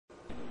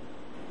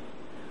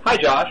Hi,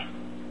 Josh.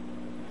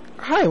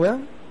 Hi,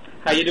 Will.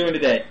 How you doing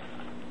today?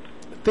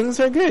 Things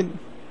are good.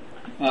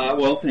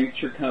 Well, thanks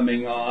for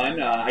coming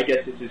on. I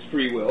guess this is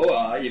free will,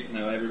 even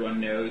though everyone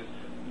knows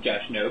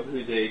Josh Knobe,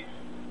 who's a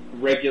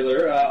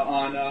regular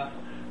on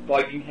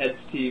Blogging Heads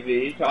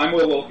TV. So I'm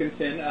Will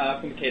Wilkinson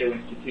from the Cato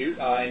Institute.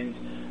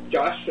 And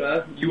Josh,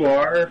 you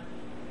are?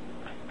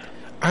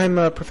 I'm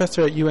a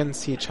professor at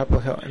UNC Chapel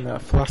Hill in the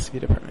philosophy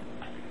department.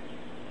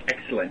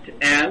 Excellent.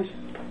 And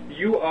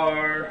you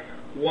are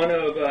one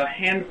of a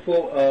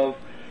handful of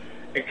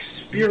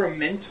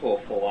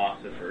experimental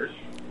philosophers,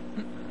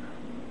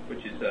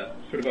 which is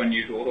sort of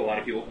unusual to a lot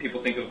of people.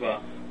 People think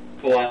of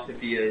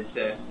philosophy as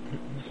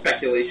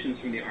speculations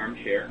from the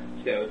armchair.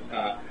 So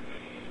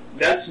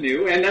that's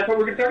new, and that's what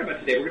we're going to talk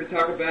about today. We're going to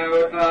talk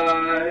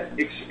about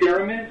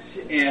experiments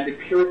and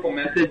empirical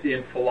methods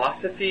in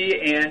philosophy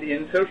and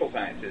in social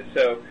sciences.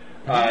 So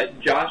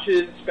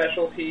Josh's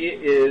specialty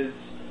is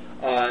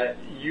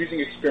using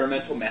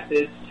experimental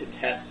methods to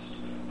test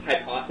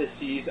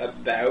hypotheses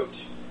about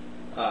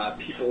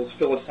people's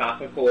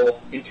philosophical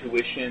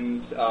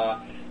intuitions,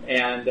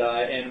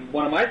 and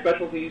one of my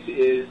specialties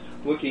is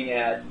looking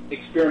at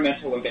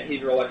experimental and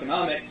behavioral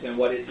economics and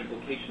what its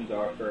implications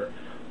are for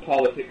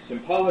politics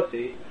and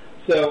policy.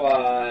 So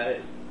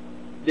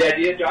the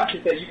idea, Josh,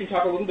 is that you can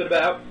talk a little bit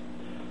about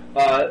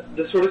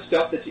the sort of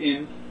stuff that's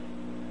in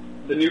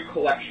the new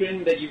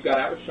collection that you've got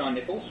out with Sean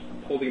Nichols,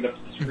 holding it up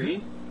to the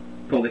screen,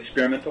 called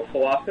Experimental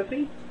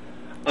Philosophy,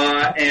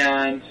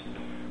 and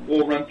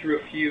we'll run through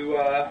a few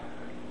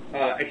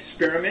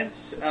experiments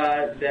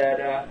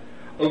that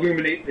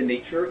illuminate the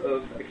nature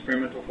of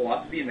experimental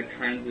philosophy and the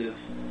kinds of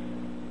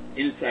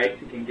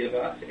insights it can give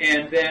us.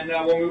 And then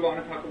we'll move on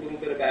and talk a little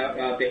bit about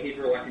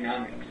behavioral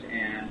economics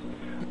and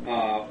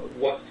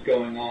what's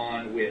going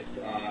on with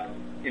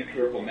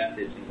empirical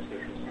methods in the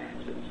social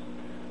sciences.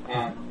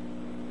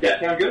 Does that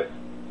sound good?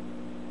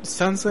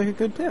 Sounds like a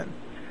good plan.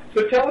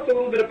 So tell us a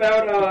little bit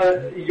about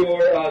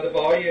the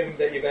volume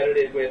that you've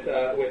edited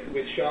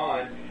with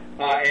Sean,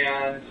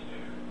 and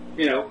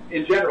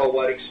in general,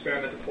 what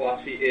experimental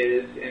philosophy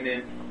is, and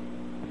then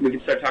we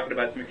can start talking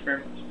about some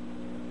experiments.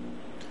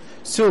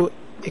 So,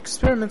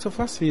 experimental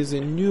philosophy is a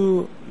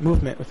new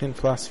movement within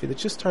philosophy that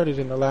just started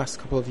in the last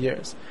couple of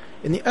years.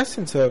 And the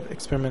essence of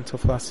experimental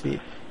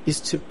philosophy is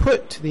to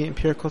put to the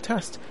empirical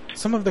test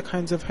some of the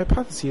kinds of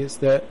hypotheses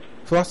that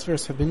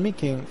philosophers have been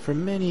making for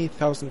many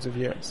thousands of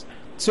years.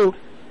 So,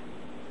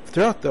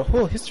 throughout the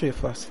whole history of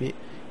philosophy,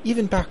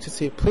 even back to,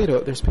 say, Plato,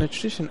 there's been a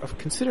tradition of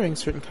considering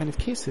certain kind of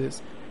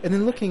cases and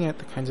then looking at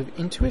the kinds of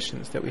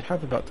intuitions that we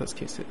have about those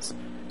cases.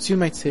 So you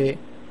might say,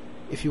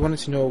 if you wanted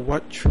to know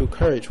what true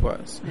courage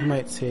was, you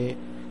might say,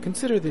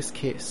 consider this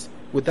case.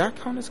 Would that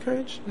count as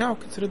courage? Now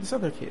consider this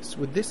other case.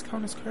 Would this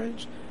count as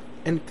courage?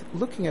 And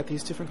looking at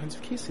these different kinds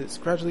of cases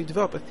gradually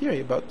develop a theory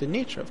about the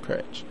nature of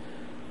courage.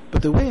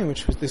 But the way in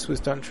which this was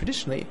done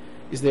traditionally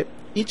is that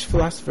each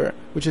philosopher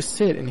would just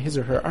sit in his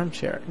or her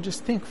armchair and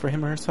just think for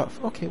him or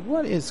herself, okay,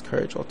 what is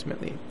courage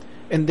ultimately?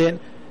 And then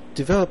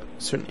develop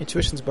certain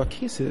intuitions about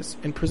cases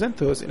and present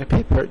those in a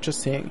paper just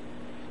saying,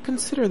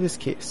 consider this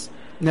case.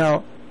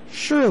 Now,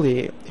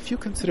 surely, if you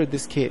considered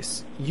this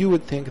case, you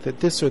would think that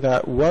this or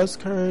that was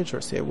courage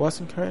or say it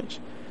wasn't courage.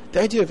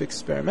 The idea of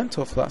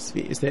experimental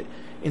philosophy is that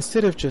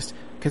instead of just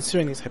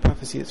considering these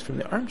hypotheses from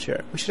the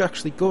armchair, we should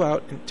actually go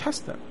out and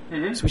test them.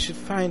 Mm-hmm. So we should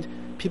find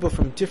people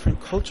from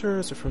different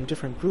cultures or from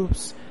different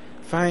groups,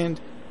 find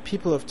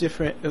people of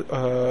different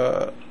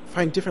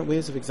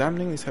ways of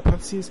examining these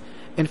hypotheses,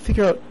 and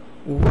figure out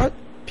what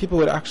people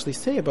would actually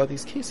say about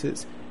these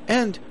cases,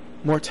 and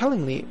more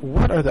tellingly,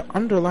 what are the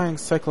underlying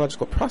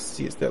psychological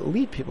processes that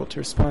lead people to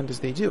respond as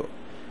they do.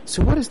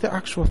 So what is the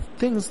actual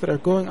things that are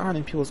going on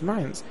in people's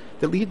minds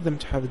that lead them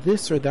to have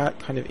this or that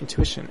kind of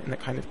intuition in the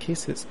kind of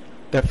cases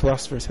that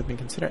philosophers have been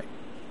considering?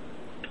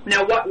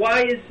 Now,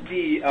 why is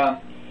the...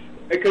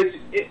 because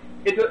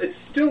it's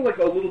still like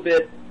a little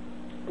bit...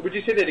 Would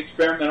you say that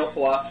experimental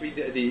philosophy,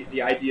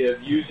 the idea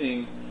of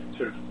using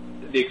sort of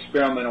the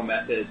experimental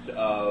methods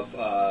of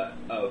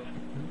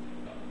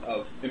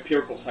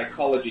empirical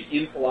psychology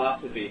in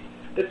philosophy,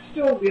 that's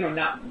still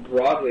not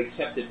broadly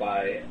accepted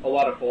by a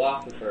lot of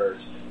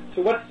philosophers?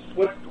 So what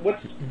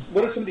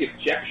are some of the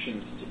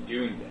objections to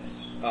doing this?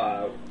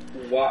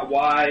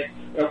 Why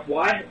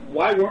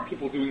weren't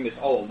people doing this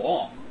all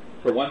along?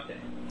 For one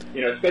thing,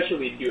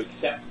 especially if you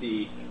accept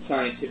the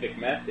scientific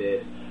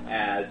method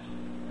as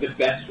the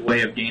best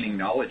way of gaining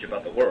knowledge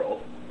about the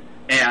world,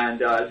 and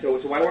so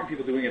why weren't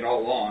people doing it all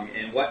along?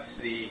 And what's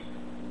the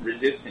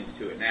resistance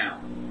to it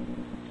now,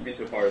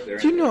 insofar as they're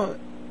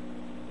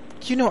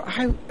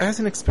I, as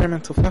an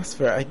experimental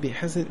philosopher, I'd be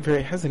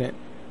very hesitant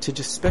to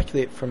just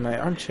speculate from my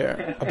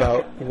armchair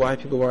about why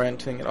people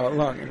weren't doing it all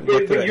along. And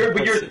but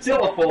you're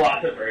still a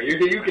philosopher.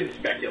 You can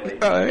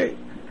speculate. Right.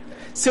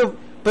 So,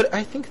 but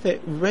I think that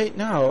right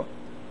now,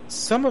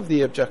 some of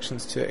the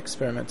objections to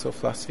experimental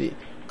philosophy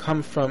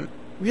come from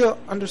real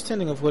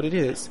understanding of what it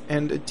is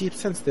and a deep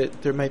sense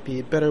that there might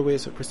be better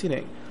ways of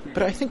proceeding.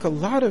 But I think a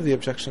lot of the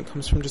objection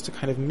comes from just a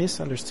kind of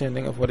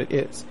misunderstanding of what it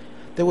is.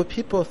 That what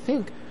people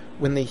think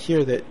when they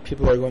hear that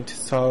people are going to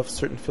solve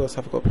certain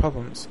philosophical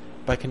problems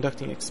by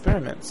conducting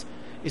experiments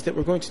is that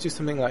we're going to do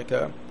something like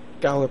a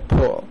Gallup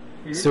poll.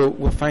 Mm-hmm. So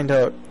we'll find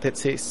out that,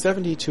 say,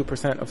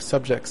 72% of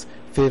subjects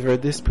favor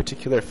this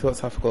particular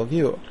philosophical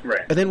view.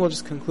 Right. And then we'll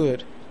just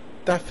conclude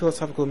that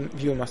philosophical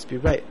view must be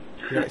right.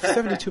 If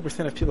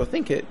 72% of people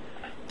think it,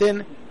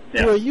 then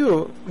who are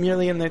you,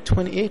 merely in the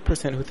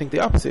 28% who think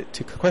the opposite,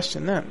 to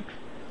question them?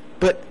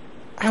 But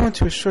I want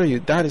to assure you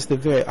that is the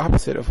very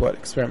opposite of what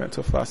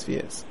experimental philosophy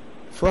is.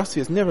 Philosophy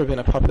has never been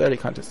a popularity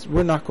contest.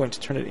 We're not going to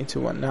turn it into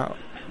one now.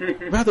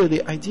 Rather,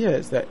 the idea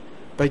is that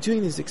by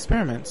doing these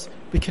experiments,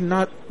 we can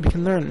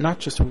learn not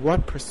just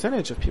what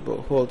percentage of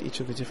people hold each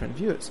of the different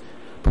views,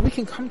 but we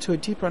can come to a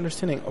deeper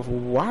understanding of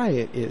why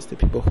it is that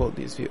people hold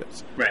these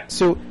views. Right.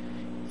 So,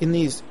 in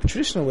these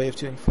traditional way of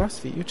doing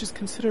philosophy, you just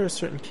consider a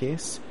certain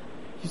case,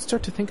 you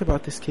start to think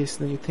about this case,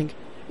 and then you think,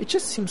 it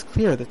just seems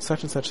clear that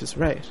such and such is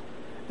right.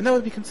 And that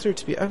would be considered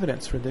to be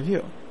evidence for the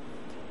view.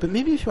 But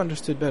maybe if you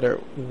understood better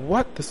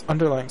what this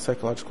underlying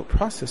psychological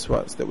process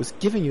was that was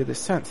giving you the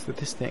sense that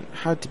this thing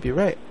had to be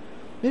right,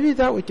 maybe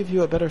that would give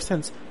you a better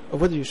sense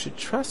of whether you should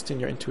trust in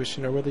your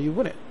intuition or whether you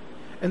wouldn't.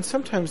 And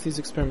sometimes these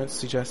experiments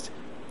suggest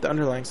the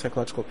underlying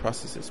psychological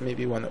processes may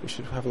be one that we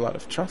should have a lot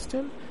of trust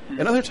in,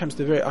 and other times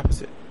the very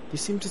opposite. They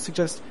seem to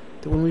suggest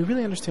that when we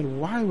really understand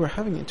why we're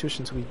having the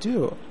intuitions we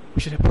do,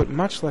 we should have put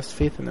much less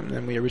faith in them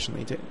than we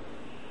originally did.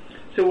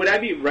 So would I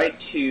be right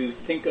to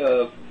think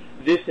of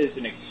this as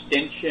an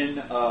extension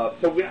of...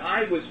 So when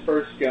I was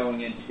first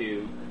going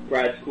into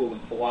grad school in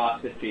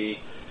philosophy,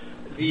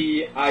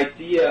 the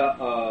idea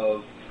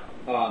of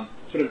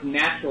sort of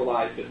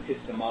naturalized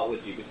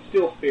epistemology was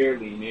still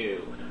fairly new,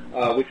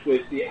 which was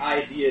the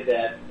idea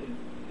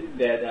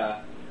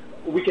that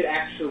we could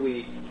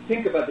actually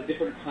think about the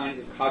different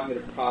kinds of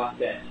cognitive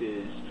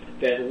processes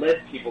that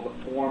led people to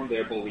form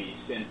their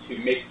beliefs and to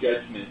make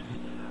judgments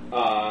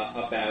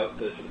about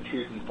the sort of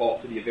truth and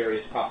falsity of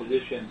various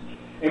propositions.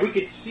 And we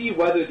could see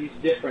whether these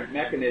different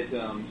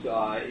mechanisms,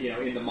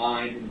 in the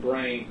mind and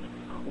brain,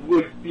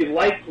 would be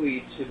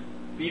likely to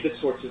be the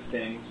sorts of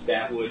things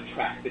that would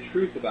track the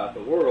truth about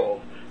the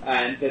world.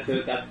 And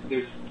so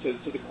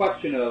the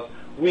question of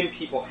when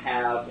people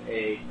have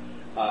a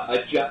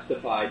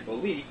justified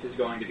belief is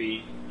going to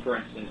be, for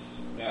instance,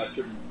 a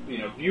certain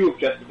view of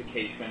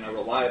justification. A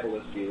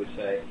reliabilist view would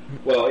say,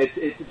 well,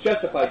 it's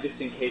justified just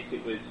in case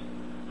it was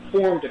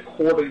formed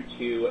according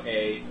to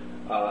a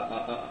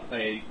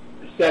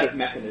set of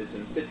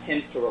mechanisms that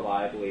tends to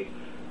reliably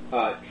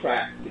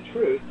track the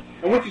truth.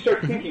 And once you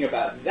start thinking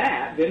about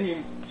that, then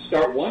you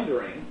start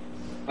wondering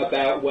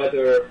about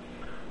whether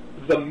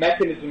the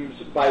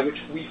mechanisms by which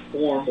we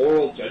form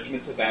moral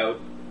judgments about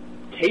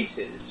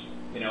cases,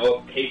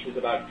 cases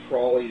about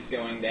trolleys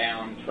going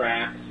down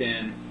tracks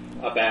and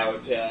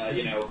about,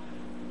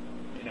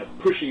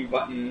 pushing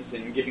buttons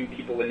and giving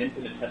people an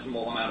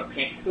infinitesimal amount of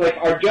pain. Like,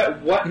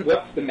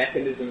 what's the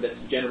mechanism that's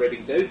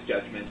generating those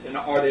judgments, and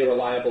are they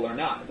reliable or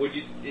not? Would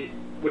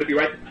it be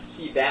right to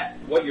see that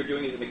what you're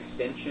doing is an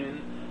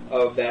extension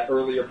of that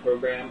earlier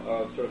program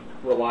of sort of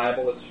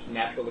reliable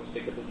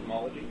naturalistic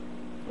epistemology?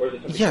 Or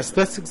is it yes,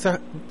 that's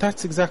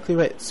exactly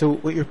right. So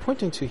what you're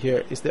pointing to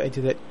here is the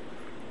idea that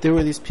there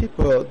were these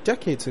people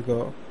decades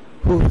ago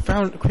who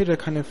created a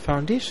kind of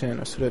foundation,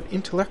 a sort of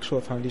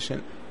intellectual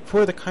foundation,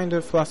 for the kind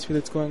of philosophy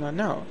that's going on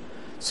now.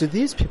 So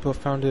these people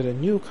founded a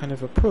new kind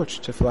of approach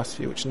to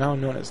philosophy, which is now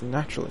known as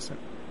naturalism.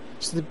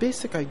 So the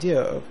basic idea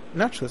of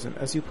naturalism,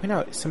 as you point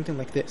out, is something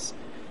like this,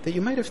 that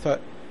you might have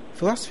thought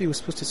philosophy was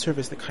supposed to serve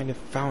as the kind of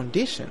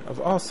foundation of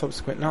all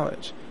subsequent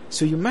knowledge.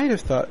 So you might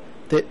have thought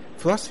that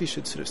philosophy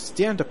should sort of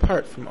stand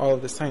apart from all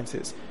of the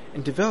sciences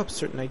and develop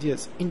certain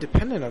ideas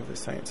independent of the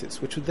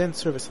sciences, which would then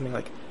serve as something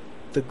like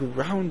the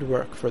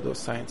groundwork for those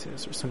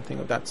sciences or something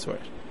of that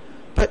sort.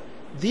 But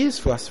these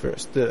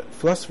philosophers, the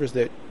philosophers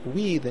that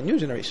we, the new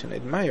generation,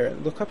 admire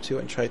and look up to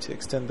and try to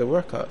extend the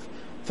work of,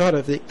 thought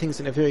of things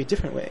in a very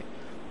different way.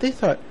 They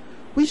thought,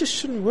 we just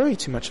shouldn't worry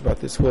too much about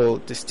this whole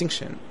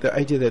distinction, the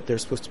idea that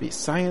there's supposed to be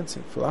science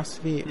and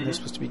philosophy, and they're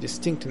supposed to be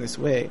distinct in this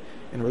way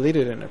and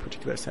related in a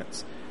particular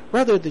sense.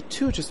 Rather, the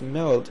two just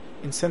meld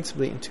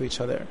insensibly into each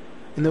other.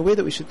 And the way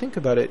that we should think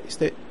about it is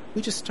that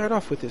we just start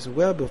off with this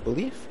web of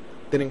belief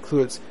that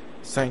includes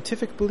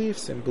scientific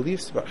beliefs and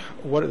beliefs about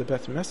what the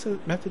best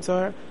methods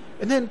are,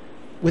 and then,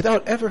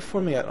 without ever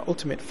forming an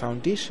ultimate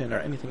foundation or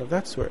anything of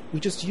that sort, we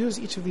just use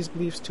each of these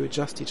beliefs to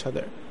adjust each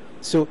other.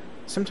 So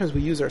sometimes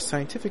we use our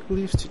scientific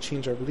beliefs to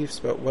change our beliefs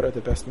about what are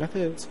the best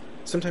methods,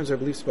 sometimes our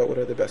beliefs about what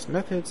are the best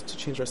methods to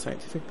change our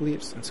scientific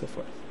beliefs, and so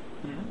forth.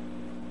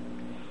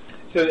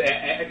 So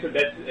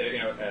that's,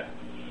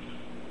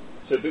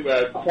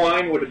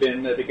 Quine would have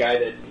been the guy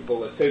that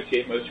people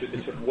associate most with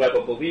the sort of web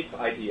of belief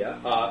idea.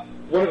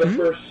 One of the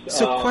first...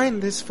 So Quine,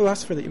 this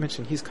philosopher that you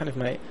mentioned, he's kind of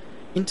my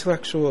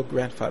intellectual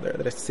grandfather,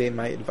 that is to say,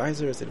 my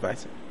advisor's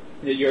advisor.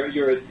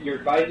 Your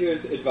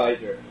advisor's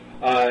advisor.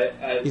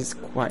 He's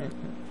Quine.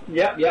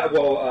 Yeah.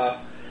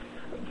 Well,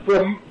 for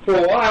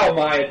a while,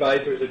 my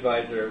advisor's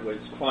advisor was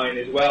Quine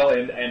as well,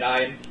 and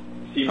I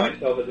see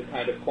myself as a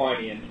kind of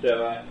Quinean.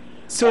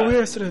 So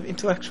we're sort of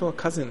intellectual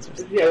cousins. Or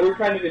something. Yeah, we're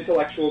kind of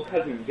intellectual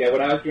cousins. Yeah,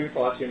 when I was doing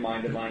philosophy of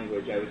mind and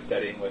language, I was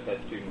studying with a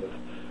student of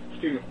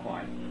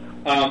Klein.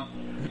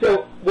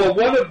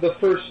 One of the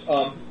first,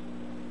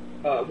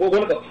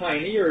 one of the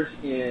pioneers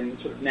in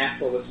sort of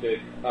naturalistic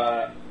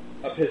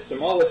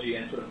epistemology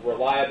and sort of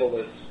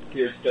reliabilist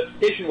theory of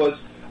justification was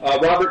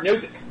Robert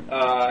Nozick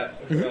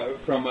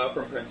from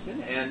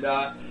Princeton and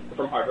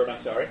from Harvard.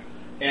 I'm sorry,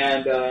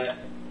 and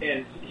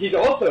he's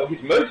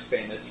most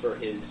famous for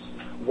his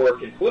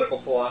work in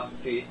political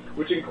philosophy,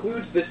 which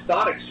includes this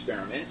thought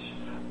experiment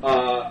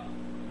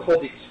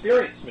called the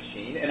experience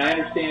machine. And I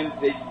understand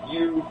that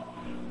you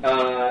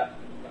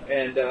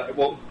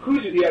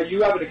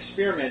you have an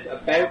experiment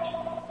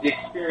about the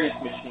experience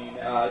machine.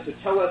 So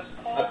tell us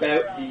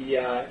about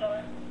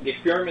the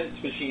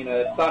experiment machine,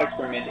 a thought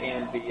experiment,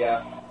 and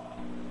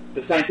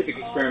the scientific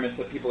experiments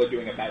that people are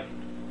doing about it.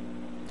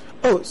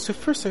 Oh, so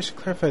first I should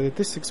clarify that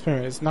this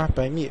experiment is not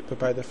by me, but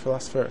by the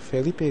philosopher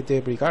Felipe de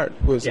Brigard,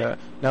 who is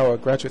now a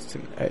graduate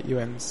student at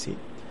UNC.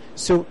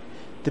 So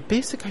the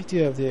basic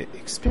idea of the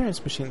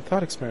experience machine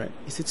thought experiment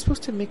is it's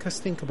supposed to make us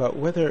think about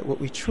whether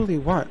what we truly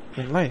want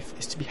in life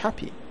is to be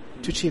happy,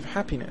 to achieve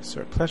happiness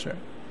or pleasure.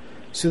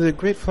 So the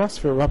great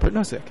philosopher Robert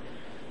Nozick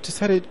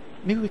decided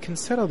maybe we can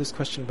settle this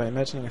question by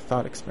imagining a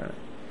thought experiment.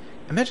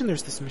 Imagine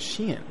there's this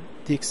machine,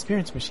 the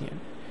experience machine.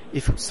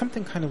 If it's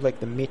something kind of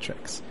like the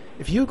Matrix,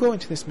 if you go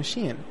into this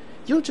machine,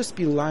 you'll just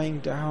be lying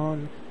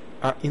down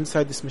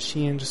inside this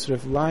machine, just sort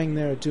of lying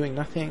there doing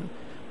nothing.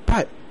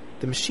 But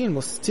the machine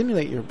will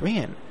stimulate your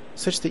brain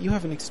such that you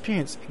have an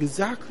experience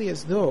exactly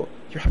as though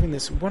you're having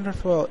this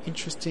wonderful,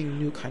 interesting,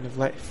 new kind of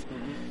life.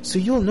 Mm-hmm. So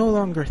you'll no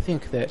longer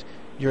think that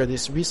you're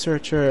this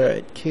researcher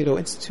at Cato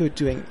Institute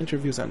doing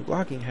interviews on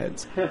blogging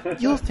heads.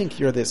 You'll think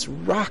you're this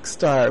rock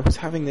star who's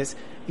having this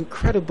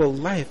incredible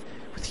life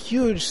with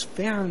huge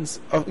fans,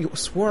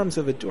 swarms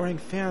of adoring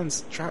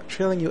fans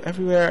trailing you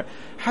everywhere,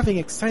 having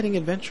exciting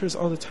adventures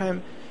all the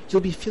time.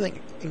 You'll be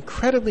feeling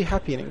incredibly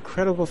happy and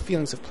incredible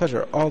feelings of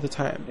pleasure all the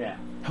time. Yeah.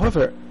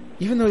 However,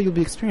 even though you'll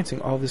be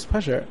experiencing all this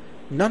pleasure,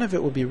 none of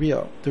it will be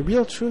real. The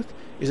real truth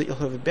is that you'll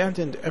have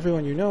abandoned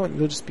everyone you know and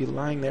you'll just be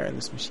lying there in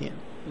this machine.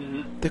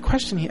 Mm-hmm. The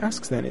question he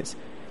asks then is,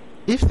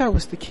 if that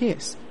was the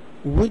case,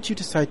 would you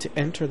decide to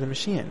enter the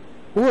machine?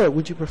 Or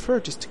would you prefer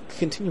just to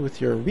continue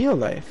with your real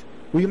life,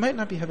 where you might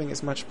not be having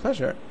as much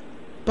pleasure,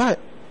 but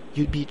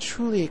you'd be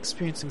truly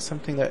experiencing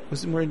something that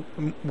was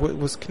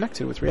was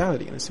connected with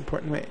reality in this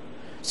important way?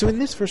 So in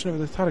this version of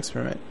the thought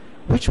experiment,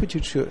 which would you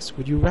choose?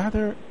 Would you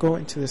rather go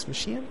into this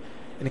machine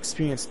and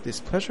experience this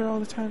pleasure all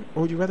the time,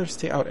 or would you rather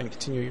stay out and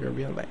continue your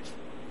real life?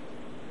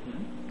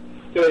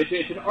 Mm-hmm. So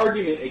it's an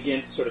argument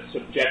against sort of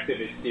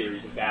subjectivist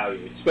theories of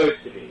value. It's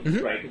supposed to be,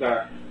 mm-hmm. right?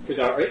 Because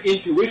our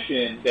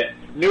intuition that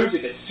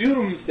Nozick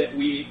assumes that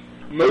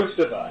most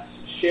of us,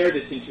 share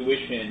this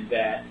intuition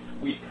that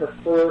we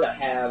prefer to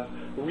have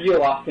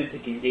real,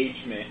 authentic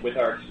engagement with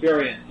our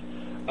experience,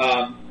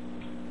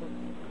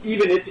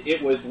 even if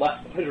it was less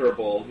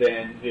pleasurable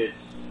than this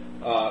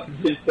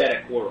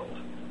synthetic world.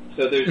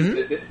 So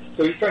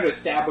so he's trying to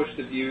establish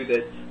the view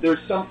that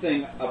there's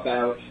something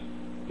about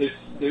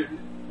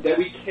that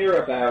we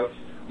care about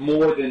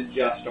more than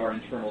just our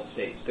internal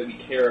states. That we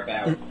care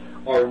about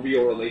our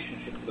real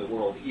relationship to the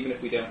world, even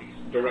if we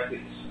don't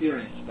directly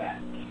experience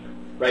that.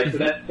 Right, so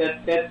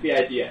that's the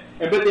idea.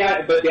 But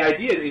the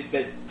idea is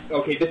that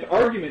this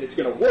argument is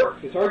going to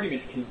work. This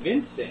argument is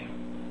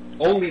convincing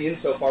only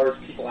insofar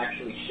as people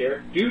actually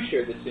share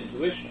this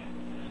intuition.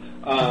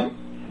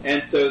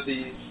 And so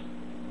the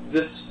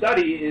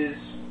study is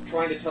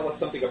trying to tell us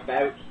something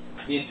about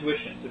the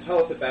intuition. So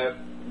tell us about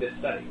this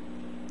study.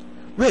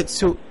 Right.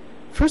 So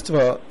first of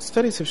all,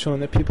 studies have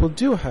shown that people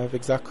do have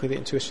exactly the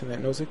intuition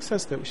that Nozick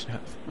says that we should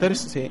have. Mm-hmm. That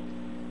is to say,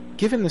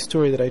 given the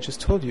story that I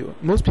just told you,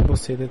 most people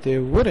say that they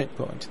wouldn't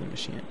go into the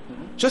machine.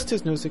 Mm-hmm. Just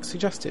as Nozick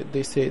suggested,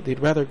 they say they'd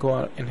rather go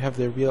out and have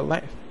their real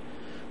life.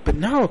 But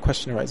now a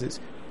question arises,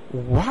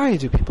 why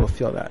do people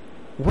feel that?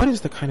 What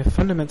is the kind of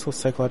fundamental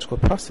psychological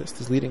process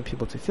that's leading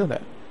people to feel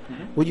that?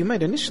 Mm-hmm. What you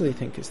might initially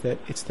think is that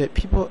it's that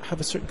people have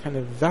a certain kind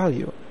of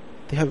value.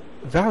 They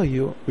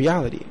value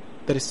reality.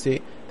 That is to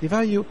say, they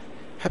value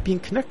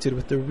being connected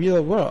with the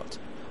real world.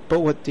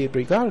 But what de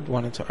Brigard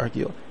wanted to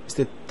argue is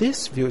that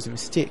this view is a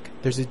mistake.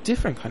 There's a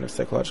different kind of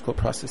psychological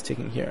process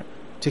taking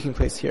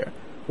place here.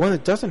 One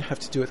that doesn't have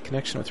to do with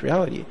connection with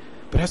reality,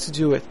 but has to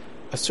do with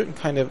a certain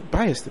kind of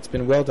bias that's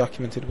been well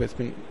documented with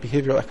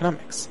behavioral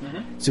economics.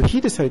 Mm-hmm. So he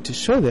decided to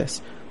show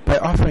this by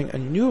offering a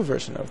new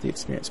version of the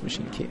experience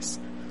machine case.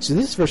 So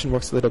this version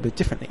works a little bit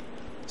differently.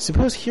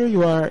 Suppose here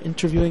you are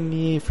interviewing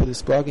me for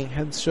this blogging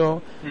heads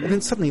show, mm-hmm. and then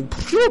suddenly,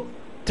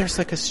 there's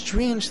like a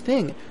strange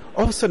thing.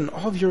 All of a sudden,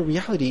 all of your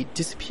reality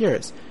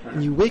disappears,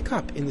 and you wake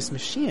up in this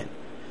machine,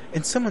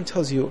 and someone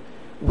tells you,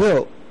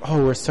 Will,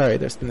 we're sorry,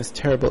 there's been this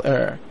terrible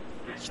error.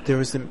 There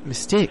was a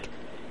mistake.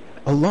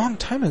 A long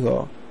time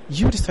ago,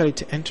 you decided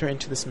to enter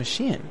into this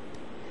machine.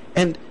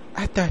 And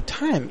at that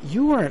time,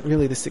 you weren't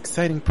really this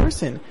exciting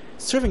person,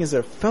 serving as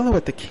a fellow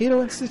at the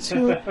Cato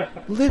Institute,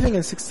 living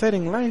this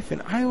exciting life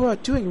in Iowa,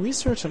 doing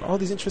research on all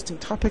these interesting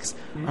topics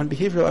on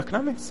behavioral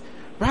economics.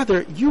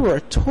 Rather, you were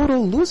a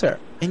total loser,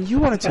 and you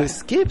wanted to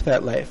escape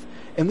that life.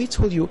 And we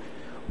told you,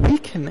 we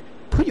can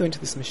put you into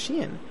this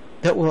machine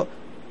that will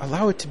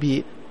allow it to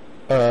be,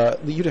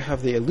 you to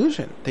have the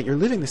illusion that you're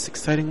living this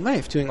exciting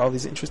life, doing all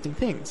these interesting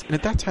things. And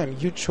at that time,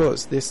 you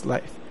chose this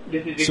life.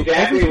 This is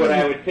exactly what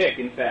I would pick,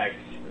 in fact.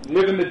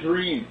 Living the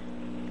dream.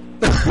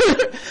 But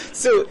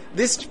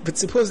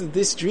suppose that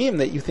this dream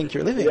that you think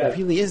you're living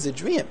really is a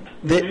dream.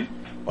 That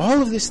all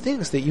of these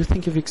things that you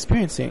think of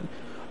experiencing,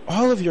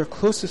 all of your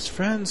closest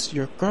friends,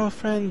 your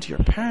girlfriend, your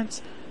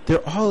parents,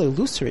 they're all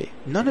illusory.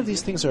 None of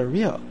these things are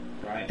real.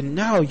 Right. And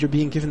now you're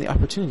being given the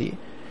opportunity.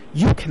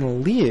 You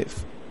can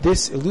leave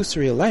this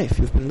illusory life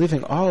you've been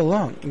living all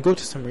along and go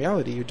to some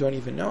reality you don't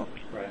even know.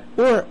 Right.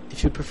 Or,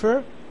 if you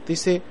prefer, they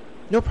say,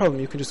 no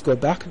problem, you can just go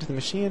back into the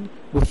machine,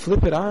 we'll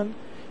flip it on,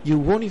 you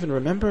won't even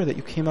remember that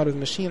you came out of the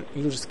machine,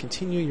 and you'll just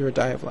continue your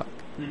dialogue.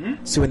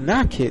 Mm-hmm. So in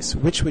that case,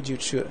 which would you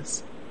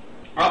choose?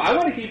 I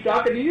want to keep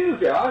talking to you,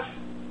 Josh.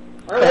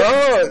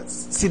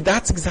 See,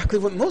 that's exactly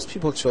what most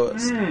people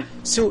chose.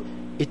 So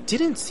it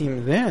didn't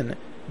seem then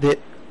that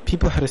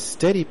people had a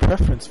steady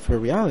preference for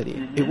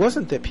reality. It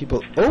wasn't that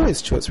people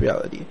always chose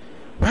reality.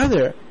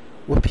 Rather,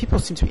 what people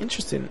seemed to be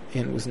interested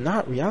in was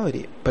not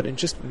reality, but in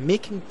just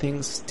making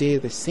things stay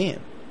the same.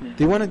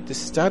 They wanted the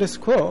status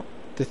quo,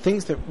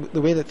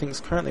 the way that things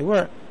currently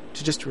were,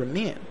 to just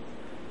remain.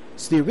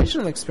 So the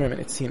original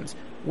experiment, it seems,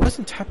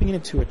 wasn't tapping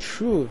into a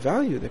true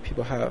value that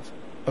people have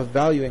of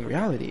valuing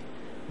reality.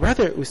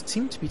 Rather, it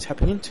seemed to be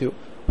tapping into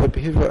what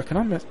behavioral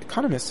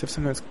economists have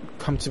sometimes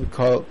come to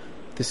call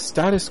the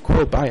status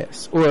quo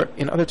bias, or,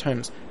 in other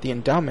terms, the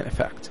endowment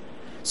effect.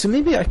 So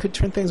maybe I could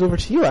turn things over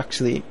to you,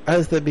 actually,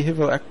 as the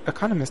behavioral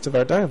economist of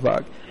our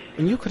dialogue,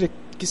 and you could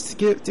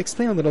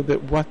explain a little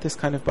bit what this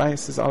kind of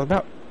bias is all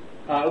about.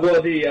 The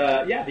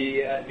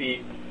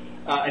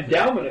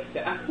endowment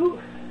effect.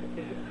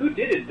 Who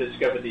did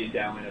discover the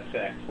endowment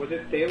effect? Was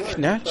it Thaler?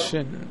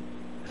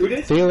 Who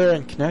did? Thaler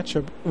and Knetch.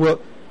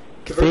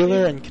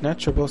 Thaler and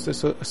Knetch are both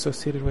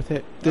associated with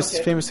it. This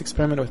famous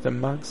experiment with the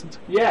mugs.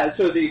 Yeah,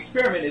 so the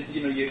experiment is,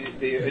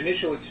 the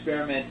initial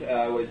experiment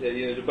was,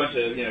 there's a bunch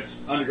of,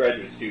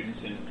 undergraduate students,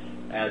 and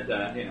as,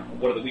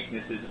 one of the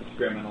weaknesses of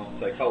experimental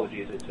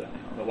psychology is its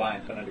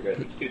reliance on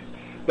undergraduate students.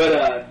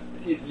 But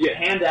you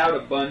hand out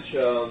a bunch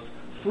of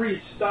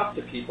free stuff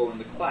to people in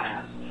the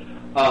class,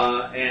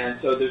 and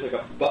so there's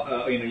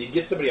like you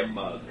give somebody a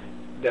mug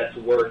that's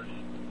worth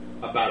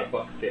about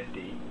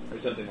 $1.50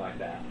 or something like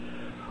that.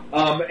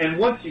 And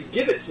once you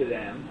give it to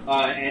them,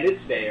 and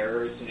it's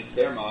theirs, and it's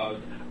their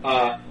mug,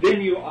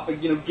 then you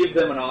give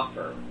them an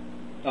offer.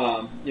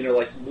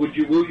 Like,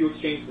 will you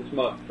exchange this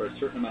mug for a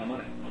certain amount of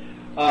money?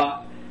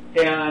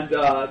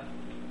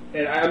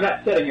 And I'm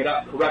not setting it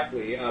up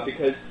correctly,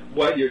 because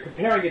what you're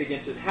comparing it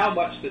against is how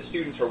much the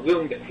students are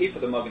willing to pay for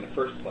the mug in the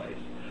first place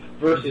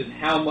versus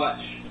how much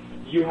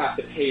you have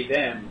to pay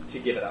them to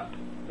give it up,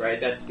 right?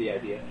 That's the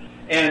idea.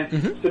 And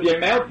so the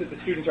amount that the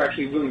students are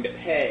actually willing to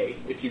pay,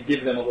 if you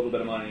give them a little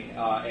bit of money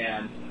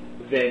and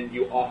then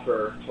you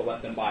offer to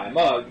let them buy a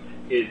mug,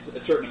 is a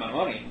certain amount of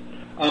money.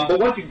 But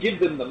once you give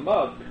them the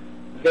mug,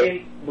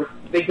 they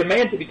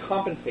demand to be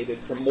compensated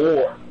for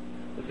more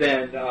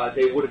than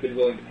they would have been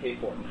willing to pay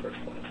for in the first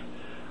place.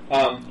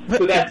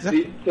 So that's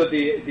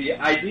the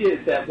idea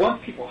is that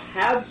once people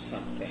have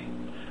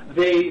something,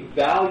 they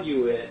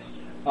value it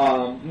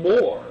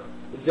more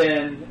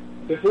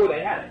than before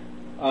they had it.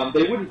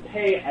 They wouldn't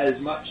pay as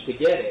much to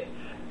get it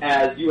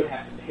as you would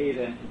have to pay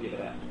them to give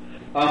it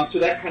up. So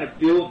that kind of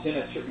builds in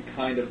a certain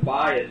kind of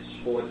bias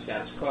for the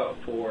status quo,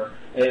 for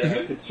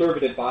a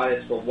conservative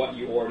bias for what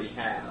you already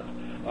have.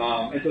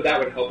 And so that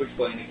would help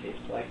explain a case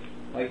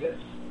like this.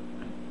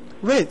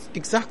 Right,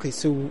 exactly.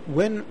 So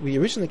when we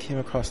originally came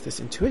across this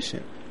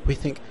intuition, we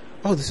think,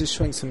 oh, this is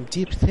showing some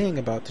deep thing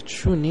about the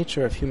true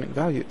nature of human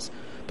values.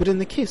 But in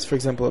the case, for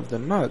example, of the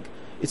mug,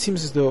 it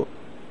seems as though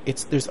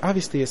there's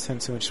obviously a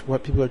sense in which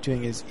what people are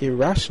doing is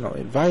irrational.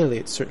 It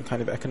violates certain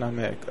kind of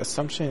economic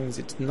assumptions.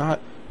 It's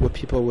not what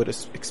people would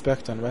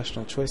expect on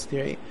rational choice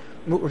theory.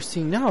 And what we're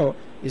seeing now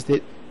is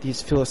that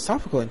these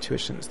philosophical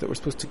intuitions that were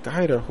supposed to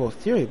guide our whole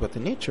theory about the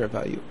nature of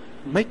value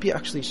might be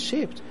actually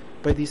shaped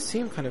by these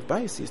same kind of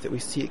biases that we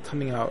see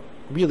coming out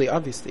really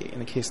obviously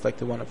in a case like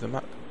the one of the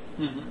mug.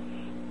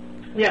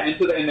 Yeah,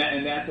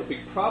 and that's a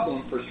big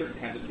problem for certain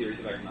kinds of theories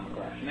of economic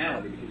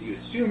rationality, because you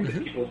assume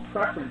that people's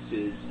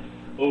preferences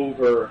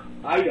over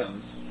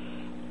items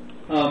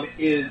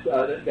is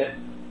that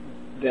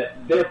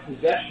their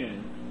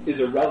possession is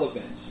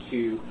irrelevant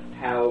to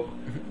how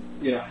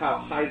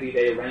highly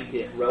they rank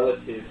it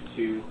relative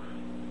to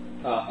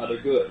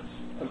other goods.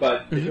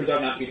 But it turns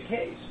out not to be the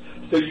case.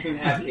 So you can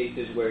have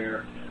cases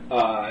where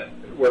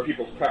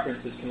people's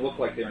preferences can look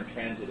like they're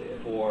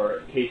intransitive,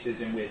 or cases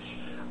in which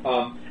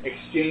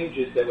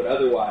exchanges that would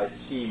otherwise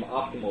seem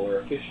optimal or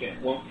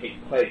efficient won't take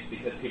place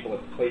because people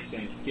are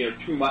placing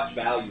too much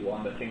value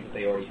on the things that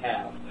they already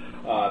have,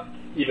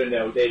 even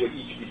though they would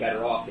each be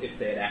better off if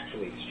they had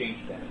actually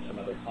exchanged them in some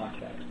other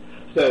context.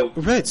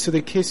 Right, so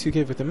the case you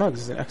gave with the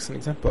mugs is an excellent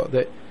example,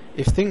 that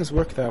if things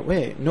work that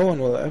way, no one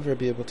will ever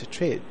be able to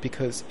trade,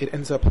 because it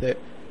ends up that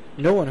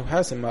no one who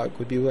has a mug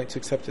would be willing to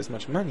accept as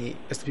much money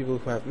as the people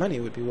who have money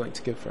would be willing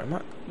to give for a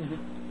mug.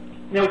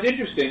 Mm-hmm. Now, it's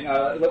interesting.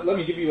 Let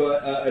me give you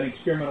an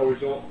experimental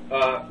result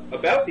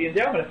about the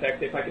endowment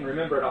effect, if I can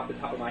remember it off the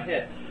top of my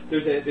head.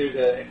 There's a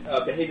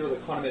behavioral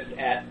economist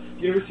at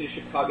the University of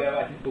Chicago.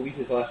 I believe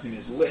his last name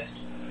is List.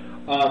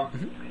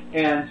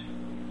 And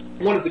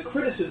one of the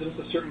criticisms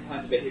of certain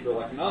kinds of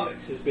behavioral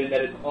economics has been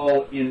that it's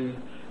all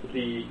in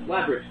the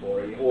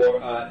laboratory,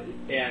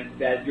 and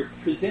that you're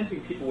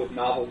presenting people with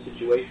novel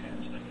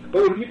situations.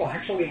 But when people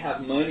actually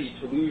have money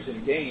to lose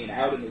and gain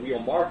out in the real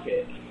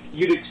market,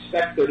 you'd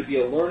expect there to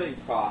be a learning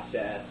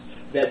process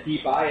that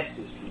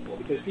de-biases people,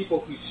 because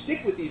people who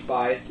stick with these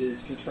biases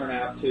can turn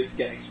out to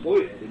get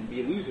exploited and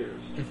be losers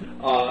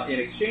in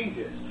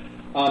exchanges.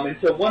 And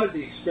so one of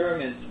the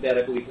experiments that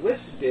I believe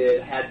List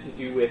did had to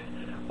do with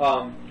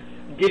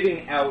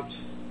giving out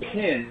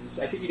pins.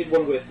 I think he did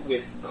one with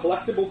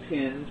collectible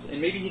pins, and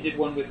maybe he did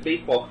one with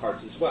baseball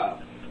cards as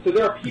well. So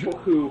there are people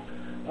who,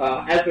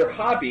 as their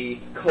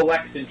hobby,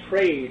 collect and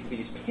trade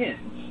these pins.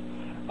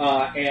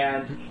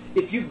 And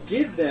if you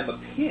give them a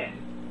pin,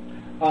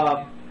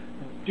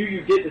 do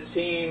you get the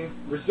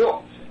same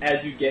result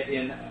as you get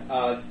in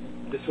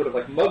the sort of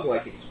like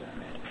mug-like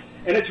experiment?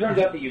 And it turns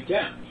out that you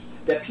don't.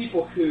 That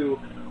people who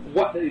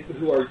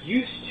are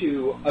used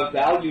to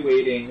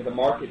evaluating the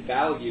market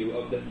value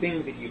of the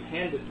thing that you've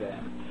handed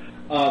them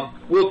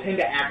will tend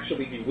to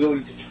actually be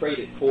willing to trade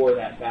it for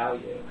that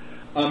value.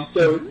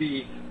 So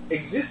the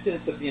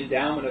existence of the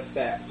endowment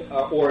effect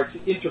or its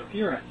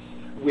interference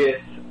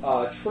with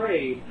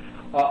trade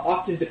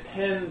often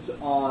depends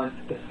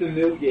on the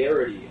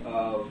familiarity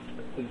of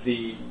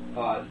the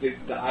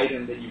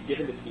item that you've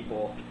given to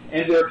people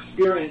and their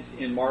experience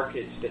in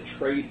markets that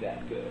trade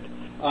that good.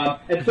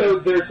 And so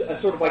there's a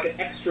sort of like an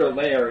extra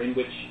layer in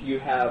which you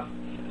have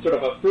sort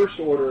of a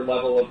first-order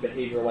level of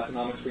behavioral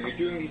economics where you're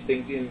doing these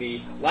things in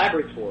the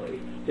laboratory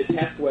to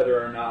test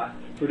whether or not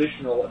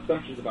traditional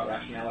assumptions about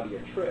rationality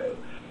are true.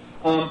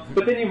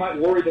 But then you might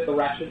worry that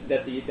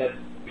that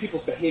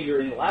people's behavior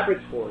in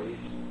laboratories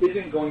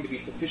isn't going to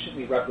be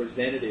sufficiently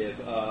representative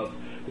of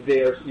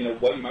their,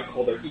 what you might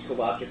call their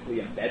ecologically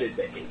embedded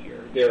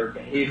behavior, their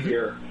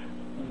behavior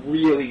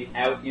really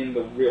out in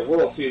the real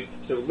world.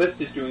 So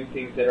List is doing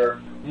things that are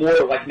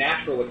more like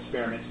natural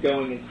experiments,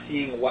 going and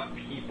seeing what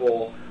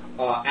people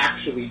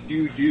actually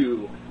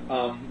do.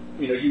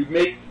 You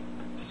make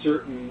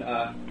certain,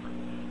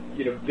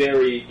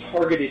 very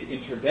targeted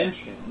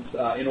interventions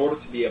in order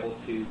to be able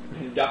to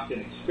conduct an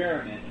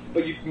experiment,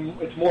 but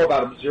it's more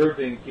about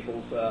observing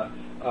people's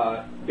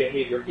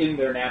behavior in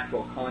their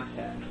natural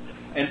context.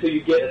 And so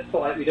you get a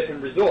slightly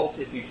different result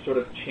if you sort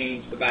of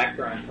change the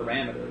background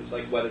parameters,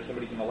 like whether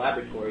somebody's in a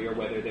laboratory or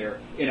whether they're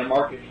in a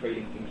market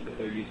trading things that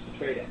they're used to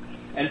trading.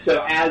 And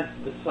so as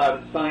the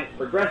science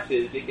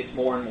progresses, it gets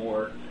more and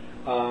more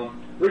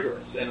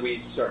rigorous, and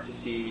we start to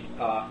see,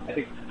 I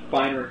think,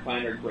 finer and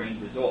finer grained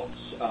results.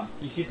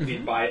 You see that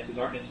these biases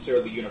aren't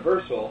necessarily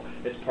universal.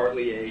 It's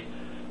partly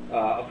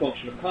a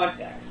function of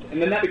context.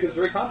 And then that becomes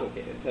very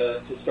complicated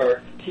to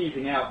start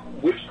teasing out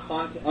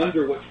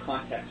under which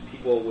context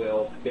people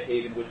will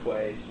behave in which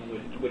ways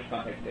and which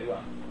context they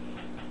won't.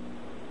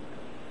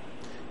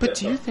 But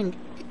do you think,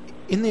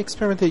 in the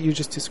experiment that you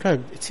just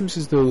described, it seems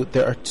as though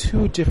there are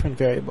two different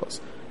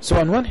variables. So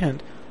on one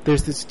hand,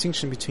 there's this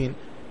distinction between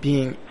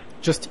being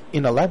just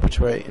in a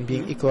laboratory and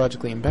being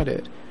ecologically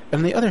embedded. And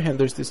on the other hand,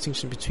 there's the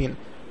distinction between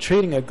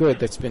trading a good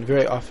that's been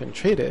very often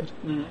traded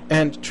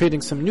and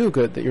trading some new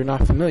good that you're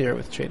not familiar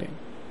with trading.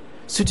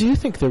 So do you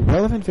think the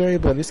relevant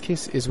variable in this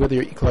case is whether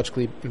you're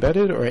ecologically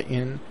embedded or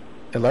in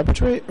a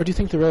laboratory, or do you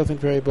think the relevant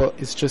variable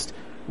is just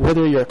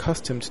whether you're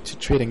accustomed to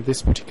trading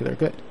this particular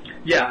good?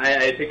 Yeah,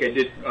 I think I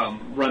did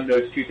run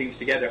those two things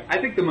together. I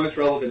think the most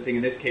relevant thing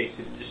in this case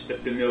is just the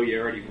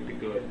familiarity with the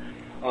good.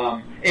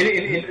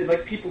 And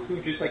like people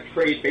who just like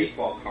trade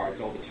baseball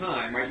cards all the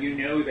time, right? You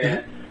know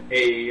that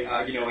a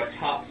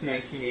Topps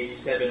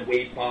 1987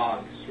 Wade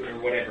Boggs or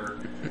whatever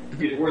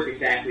is worth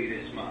exactly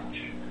this much.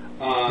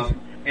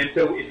 And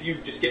so if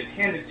you just get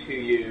handed to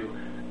you,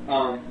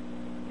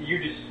 you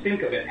just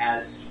think of it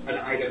as an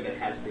item that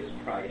has this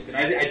price. And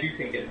I do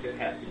think it just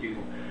has to do.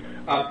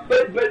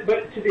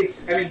 But to the,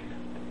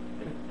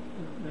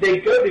 they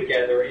go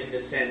together in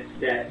the sense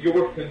that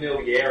your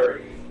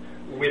familiarity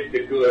with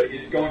the good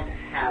is going to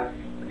have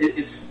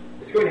it's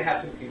going to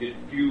have something to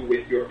do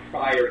with your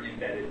prior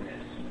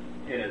embeddedness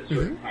in a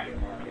certain kind of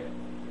market,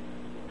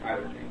 I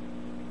would think.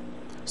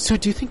 So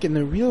do you think in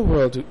the real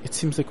world, it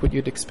seems like what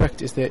you'd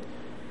expect is that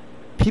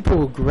people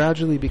will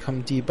gradually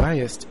become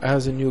de-biased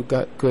as a new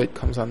good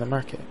comes on the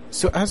market?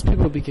 So as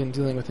people begin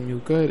dealing with a new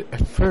good,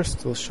 at first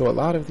they'll show a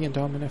lot of the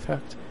endowment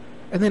effect,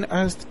 and then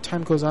as the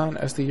time goes on,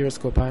 as the years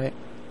go by,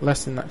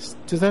 less and less.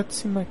 Does that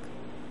seem like...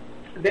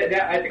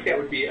 I think that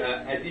would be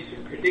a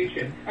decent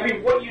prediction. I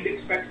mean, what you'd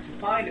expect to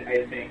find,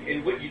 I think,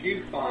 and what you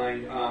do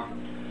find,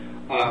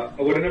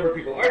 what a number of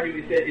people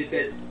argue, is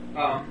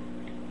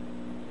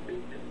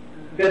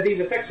that that these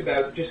effects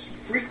about just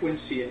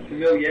frequency and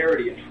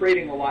familiarity and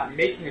trading a lot,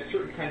 making a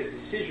certain kind of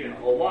decision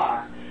a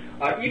lot,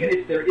 even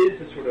if there is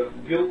a sort of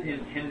built-in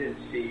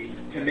tendency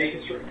to make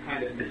a certain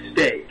kind of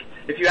mistake,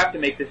 if you have to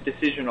make this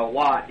decision a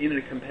lot in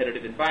a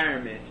competitive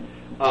environment,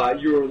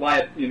 your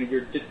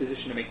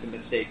disposition to make the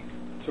mistake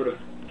sort of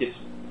gets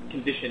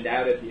conditioned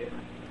out of you.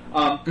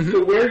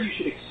 So where you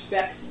should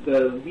expect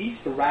the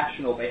least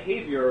rational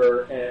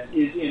behavior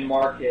is in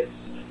markets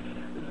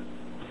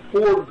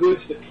for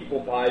goods that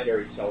people buy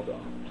very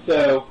seldom.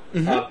 So,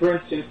 for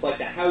instance, like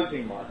the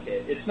housing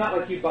market, it's not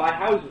like you buy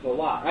houses a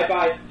lot. I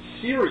buy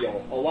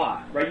cereal a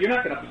lot, right? You're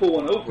not going to pull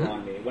one over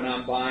on me when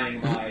I'm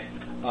buying my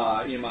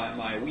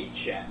my wheat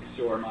checks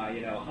or my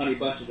honey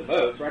bunches of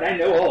oats, right? I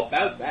know all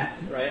about that,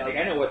 right? Like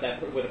I know what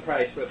the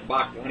price for a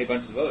box of honey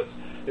bunches of oats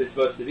is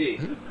supposed to be.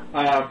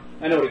 I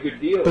know what a good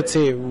deal is. But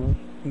say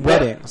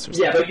weddings or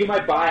something. Yeah, but you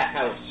might buy a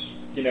house,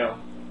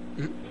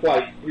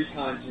 twice, 3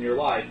 times in your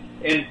life,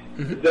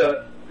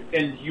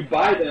 and you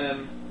buy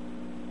them,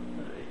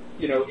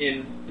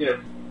 in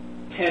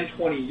 10,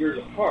 20 years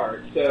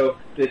apart. So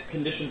the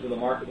conditions of the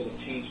market will have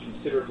changed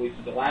considerably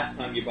since the last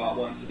time you bought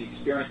one. So the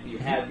experience that you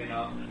had may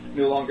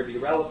no longer be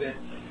relevant.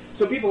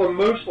 So people are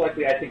most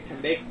likely, I think, to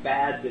make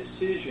bad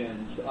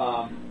decisions,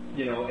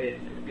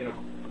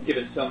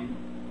 given some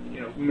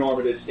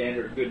normative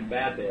standard of good and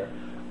bad there,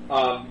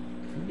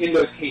 in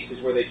those cases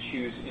where they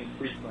choose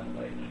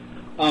infrequently.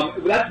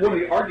 That's one of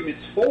the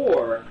arguments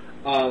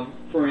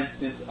for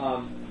instance,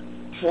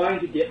 trying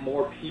to get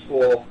more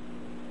people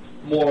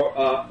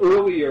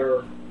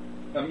earlier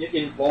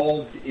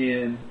involved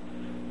in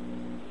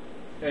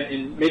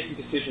making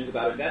decisions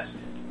about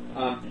investment.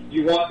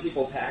 You want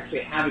people to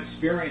actually have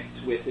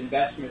experience with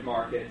investment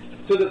markets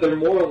so that they're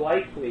more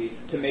likely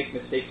to make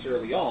mistakes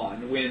early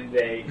on when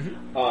they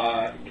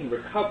can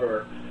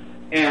recover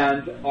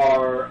and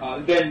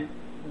are then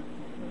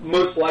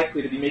most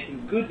likely to be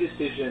making good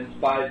decisions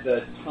by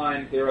the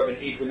time they're of an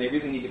age when they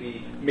really need to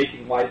be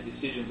making wise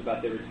decisions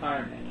about their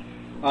retirement.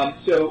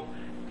 So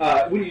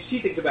when you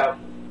see things about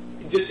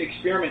just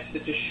experiments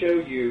that just show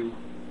you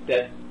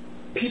that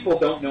people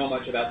don't know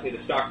much about, say,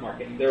 the stock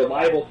market, and they're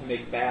liable to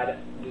make bad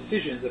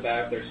decisions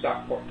about their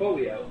stock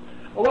portfolio,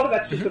 a lot of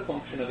that's just a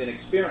function of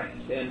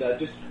inexperience. And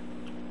just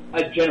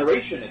a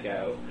generation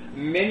ago,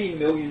 many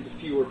millions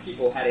fewer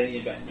people had any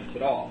investments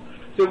at all.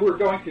 So we're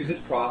going through this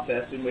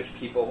process in which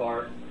people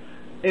are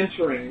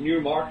entering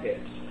new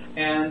markets,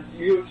 and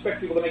you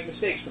expect people to make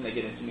mistakes when they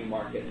get into new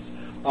markets.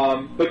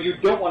 But you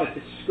don't want to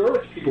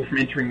discourage people from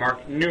entering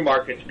new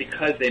markets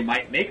because they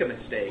might make a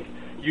mistake.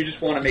 You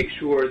just want to make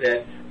sure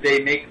that they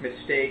make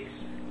mistakes,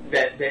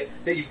 that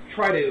you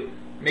try to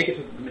make it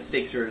so that the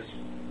mistakes are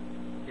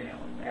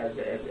as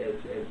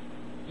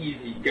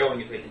easy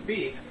going as they can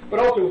be, but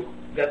also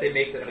that they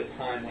make them at a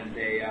time when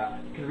they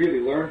can really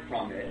learn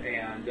from it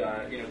and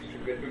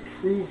sort of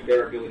improve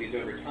their abilities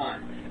over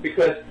time.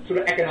 Because sort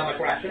of economic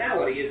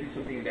rationality isn't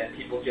something that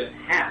people just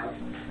have.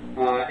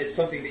 It's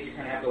something that you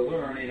kind of have to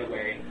learn in a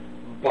way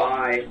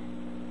by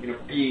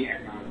being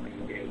economically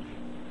engaged.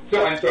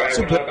 So I'm sorry, I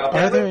went on about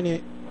that. Are there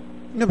any?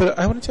 No, but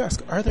I wanted to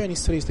ask: are there any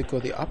studies that go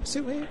the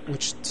opposite way?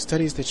 Which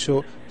studies that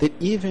show that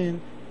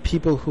even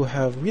people who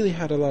have really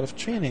had a lot of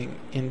training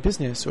in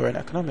business or in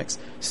economics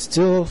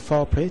still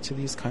fall prey to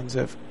these kinds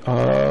of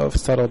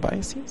subtle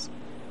biases?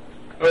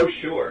 Oh,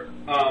 sure.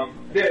 One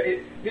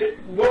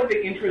of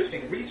the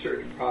interesting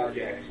research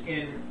projects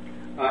in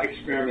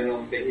experimental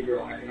and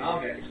behavioral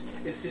economics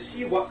is to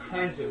see what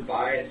kinds of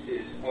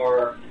biases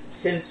are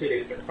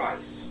sensitive to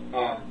price.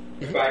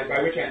 By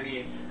which I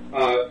mean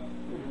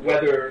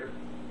whether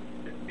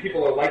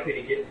people are likely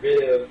to get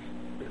rid of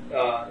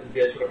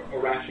this sort of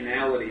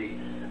irrationality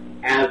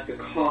as the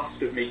cost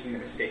of making the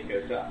mistake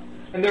goes up.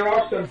 And there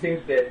are some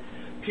things that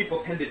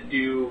people tend to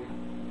do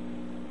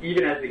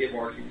even as they get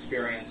more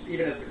experience,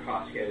 even as the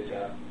cost goes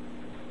up.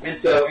 And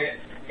so,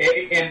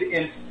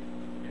 and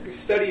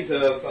studies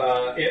of,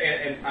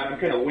 and I'm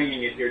kind of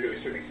winging it here to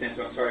a certain extent,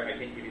 so I'm sorry if I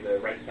can't give you the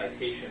right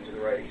citations or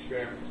the right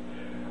experiments.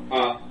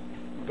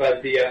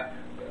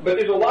 But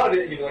there's a lot of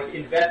it, like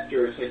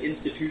investors, like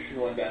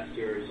institutional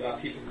investors,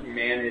 people who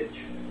manage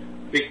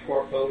big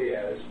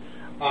portfolios.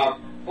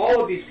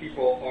 All of these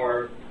people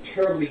are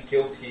terribly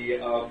guilty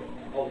of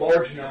a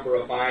large number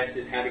of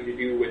biases having to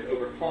do with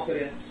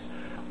overconfidence,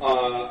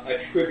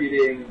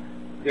 attributing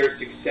their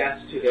success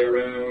to their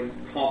own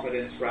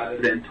competence rather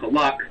than to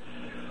luck,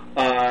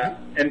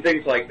 and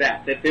things like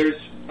that. That there's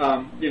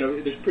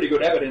pretty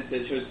good evidence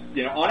that shows,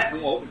 on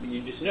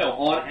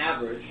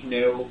average,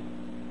 no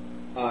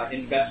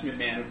investment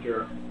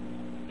manager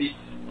beats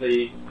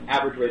the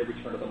average rate of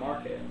return of the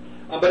market.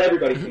 But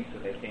everybody thinks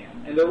that they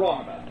can, and they're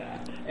wrong about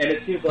that. And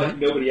it seems like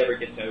nobody ever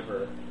gets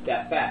over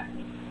that fact.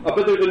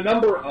 But there's a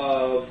number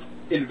of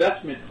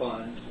investment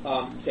funds,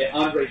 say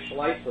Andre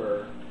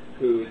Schleifer,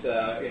 who's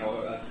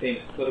a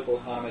famous political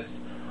economist,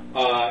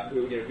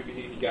 who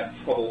he got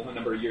in trouble a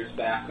number of years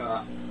back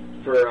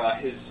for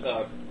his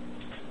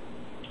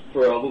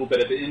for a little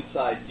bit of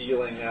inside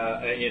dealing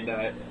in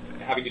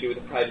having to do with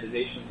the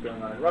privatizations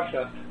going on in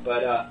Russia.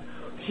 But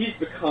he's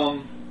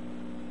become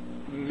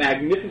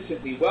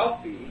magnificently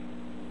wealthy,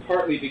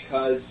 partly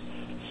because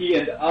he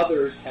and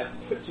others have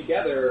put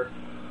together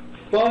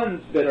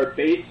funds that are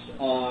based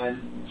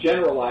on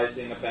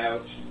generalizing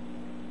about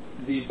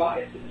these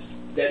biases.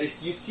 That if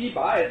you see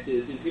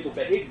biases in people's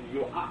behavior,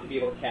 you ought to be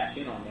able to cash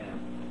in on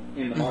them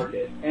in the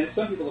market. And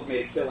some people have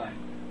made a killing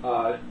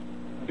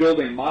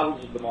building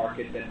models of the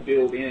market that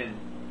build in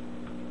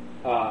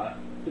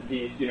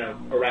these,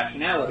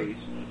 irrationalities.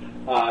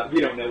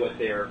 We don't know what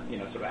their,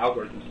 sort of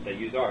algorithms that they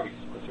use are,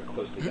 because they're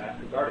closely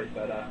regarded.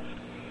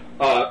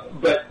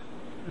 But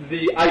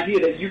the idea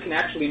that you can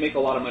actually make a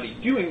lot of money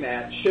doing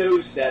that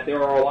shows that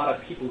there are a lot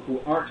of people who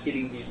aren't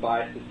getting these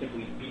biases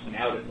simply beaten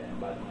out of them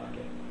by the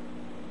market.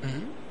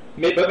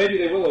 But maybe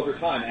they will over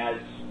time,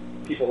 as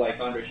people like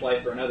Andre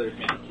Schleifer and others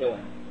make a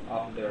killing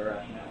off of their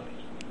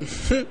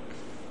irrationalities.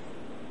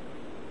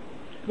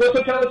 Well,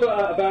 so tell us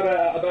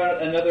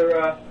about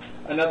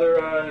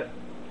another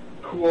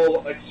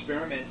cool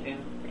experiment in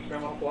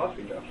experimental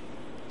philosophy, Josh.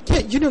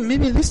 Yeah,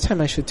 maybe this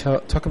time I should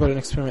talk about an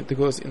experiment that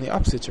goes in the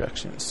opposite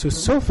direction.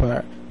 So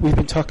far, we've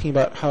been talking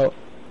about how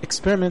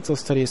experimental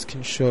studies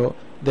can show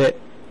that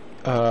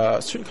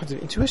certain kinds of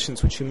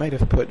intuitions, which you might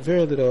have put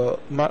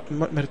might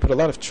have put a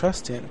lot of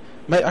trust in,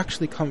 might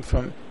actually come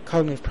from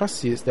cognitive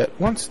processes that,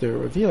 once they're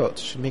revealed,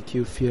 should make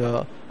you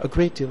feel a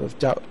great deal of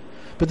doubt.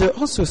 But there are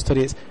also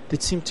studies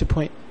that seem to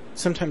point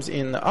sometimes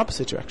in the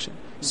opposite direction.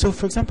 So,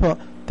 for example,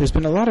 there's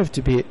been a lot of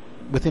debate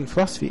within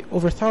philosophy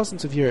over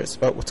thousands of years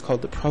about what's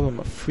called the problem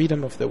of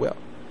freedom of the will.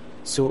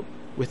 So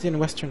within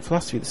Western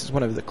philosophy, this is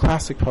one of the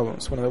classic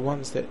problems, one of the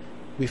ones that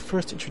we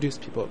first introduce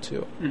people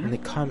to when they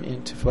come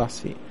into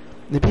philosophy.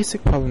 And the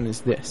basic problem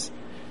is this.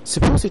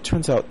 Suppose it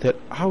turns out that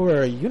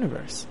our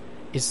universe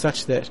is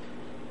such that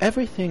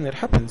everything that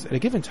happens at a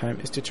given time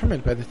is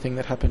determined by the thing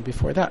that happened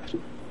before that.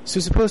 So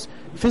suppose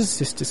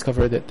physicists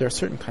discover that there are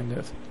certain kind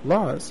of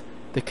laws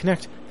that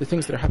connect the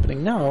things that are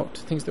happening now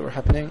to things that were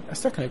happening a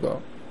second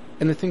ago,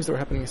 and the things that were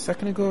happening a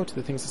second ago to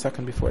the things a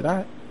second before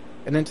that,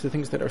 and then to the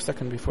things that are a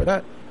second before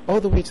that, all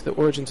the way to the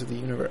origins of the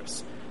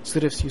universe. So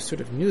that if you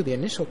sort of knew the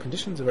initial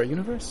conditions of our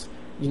universe,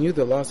 you knew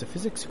the laws of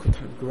physics, you could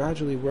kind of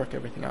gradually work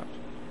everything out.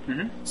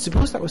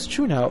 Suppose that was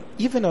true now,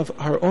 even of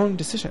our own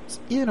decisions,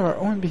 even our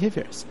own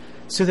behaviors,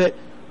 so that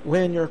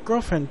when your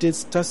girlfriend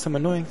does some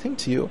annoying thing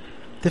to you,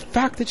 the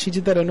fact that she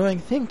did that annoying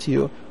thing to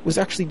you was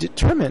actually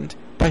determined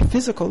by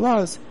physical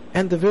laws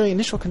and the very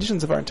initial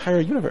conditions of our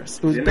entire universe.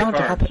 It was bound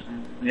to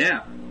happen.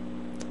 Yeah.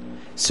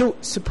 So,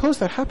 suppose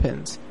that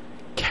happens,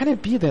 can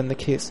it be then the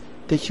case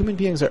that human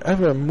beings are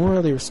ever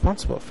morally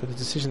responsible for the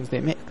decisions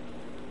they make?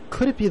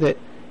 Could it be that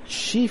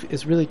she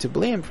is really to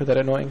blame for that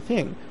annoying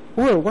thing?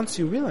 Or once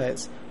you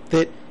realize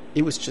that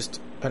it was just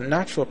a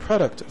natural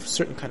product of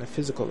certain kind of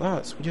physical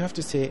laws, would you have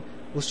to say,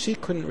 well, she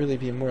couldn't really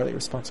be morally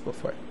responsible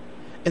for it?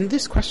 And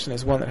this question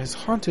is one that has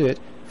haunted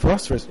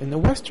philosophers in the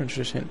Western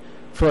tradition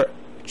for a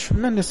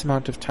tremendous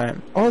amount of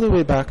time, all the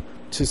way back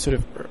to sort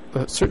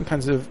of certain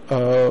kinds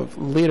of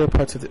later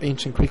parts of the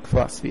ancient Greek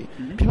philosophy.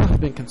 People have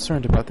been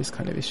concerned about this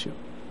kind of issue.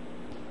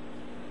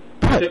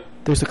 But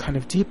there's a kind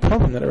of deep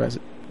problem that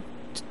arises.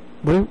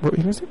 What were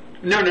you going to say?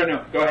 No.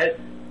 Go ahead.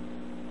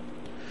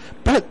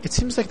 But it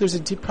seems like there's a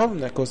deep problem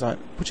that goes on,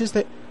 which is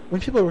that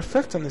when people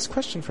reflect on this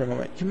question for a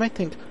moment, you might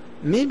think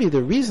maybe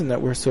the reason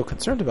that we're so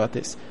concerned about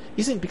this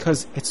isn't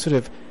because it's sort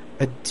of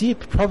a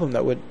deep problem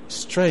that would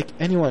strike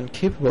anyone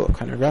capable of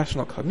kind of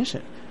rational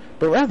cognition,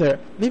 but rather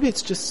maybe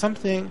it's just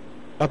something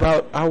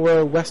about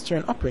our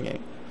Western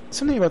upbringing,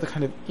 something about the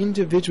kind of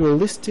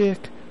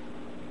individualistic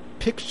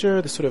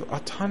picture, the sort of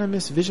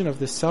autonomous vision of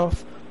the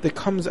self that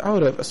comes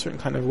out of a certain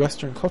kind of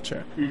Western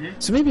culture.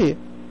 So maybe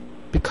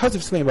because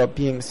of something about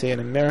being, say, an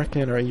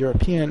American or a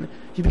European,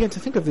 you begin to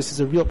think of this as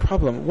a real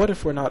problem. What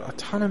if we're not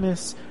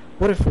autonomous?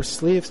 What if we're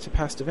slaves to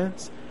past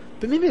events?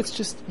 But maybe it's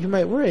just, you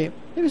might worry,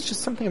 maybe it's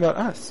just something about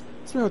us,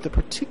 something about the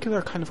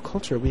particular kind of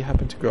culture we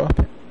happen to grow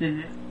up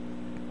in.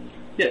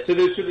 Yeah, so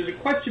there's a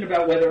question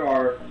about whether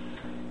our...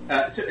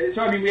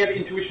 we have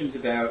intuitions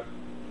about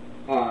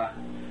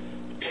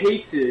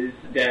cases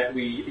that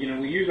we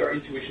use our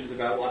intuitions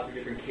about lots of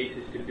different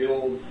cases to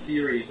build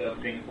theories of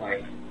things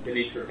like the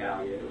nature of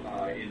value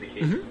in the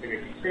case of the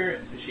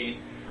experience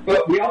machine.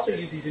 But we also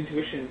use these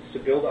intuitions to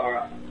build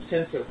our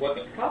sense of what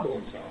the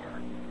problems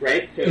are,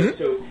 right?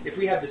 So if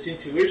we have this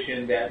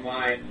intuition that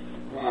my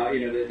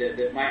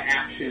that my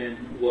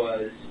action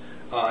was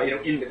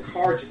in the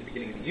cards at the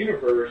beginning of the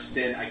universe,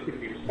 then I couldn't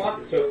be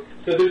responsive.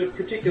 So there's a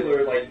particular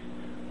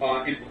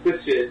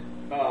implicit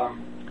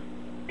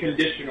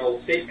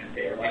conditional statement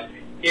there, like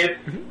if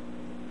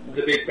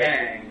the Big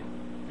Bang,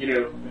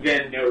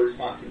 then no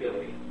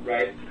responsibility,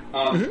 right?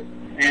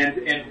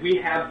 And we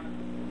have,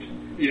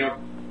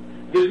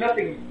 there's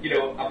nothing,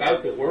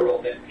 about the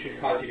world that should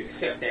cause you to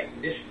accept that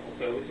conditional.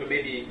 So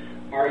maybe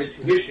our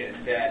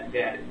intuition that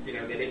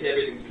if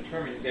everything's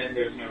determined, then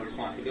there's no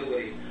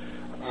responsibility.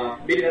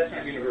 Maybe that's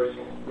not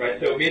universal,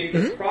 right? So maybe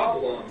the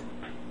problem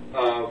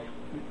of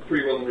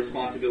free will and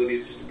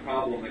responsibility is just a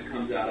problem that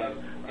comes out of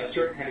a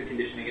certain kind of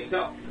conditioning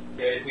itself.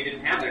 That if we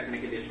didn't have that kind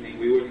of conditioning,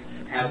 we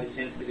wouldn't have the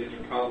sense that there's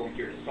a problem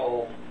here to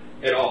solve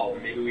at all,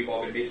 and maybe we've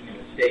all been making a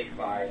mistake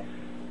by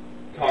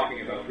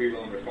talking about free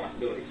will and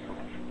responsibility so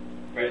much,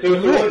 right?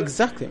 So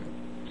exactly.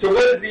 So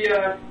what does the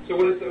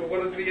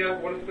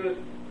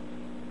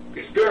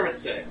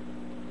experiment say?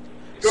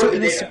 So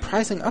in a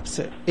surprising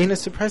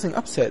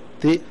upset,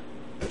 the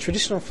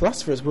traditional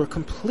philosophers were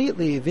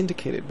completely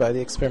vindicated by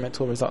the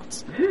experimental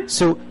results. Mm-hmm.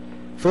 So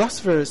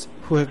philosophers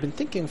who have been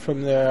thinking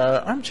from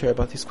their armchair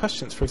about these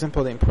questions, for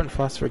example, the important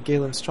philosopher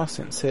Galen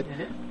Strawson said,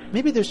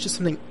 maybe there's just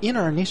something in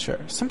our nature,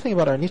 something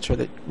about our nature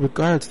that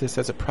regards this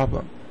as a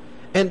problem.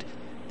 And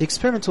the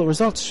experimental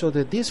results show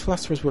that these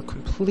philosophers were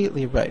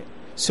completely right.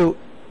 So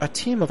a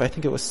team of, I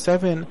think it was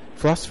 7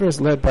 philosophers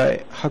led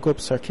by Hagop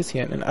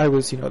Sarkisian, and I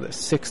was, the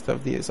 6th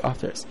of these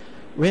authors,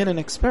 ran an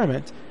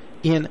experiment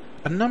in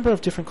a number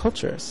of different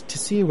cultures to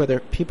see whether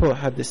people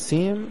had the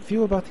same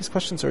view about these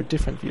questions or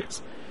different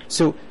views.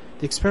 So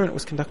the experiment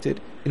was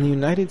conducted in the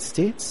United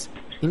States,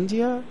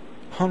 India,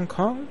 Hong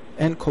Kong,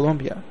 and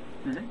Colombia.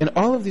 And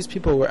all of these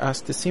people were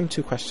asked the same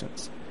 2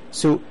 questions.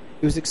 So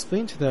it was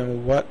explained to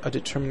them what a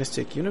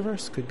deterministic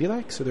universe could be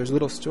like. So there's a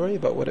little story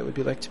about what it would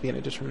be like to be in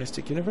a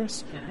deterministic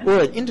universe or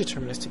an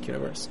indeterministic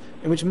universe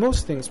in which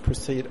most things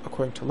proceed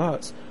according to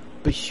laws.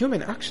 But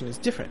human action is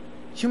different.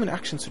 Human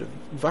action sort of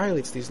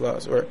violates these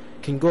laws or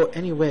can go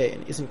any way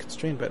and isn't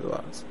constrained by the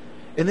laws.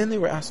 And then they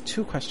were asked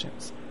 2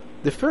 questions.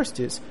 The first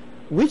is,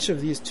 which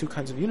of these 2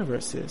 kinds of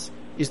universes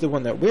is the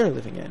one that we're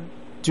living in?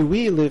 Do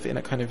we live in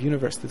a kind of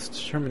universe that's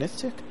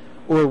deterministic,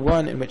 or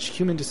one in which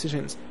human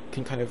decisions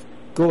can kind of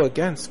go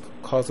against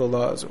causal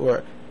laws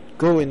or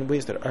go in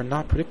ways that are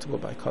not predictable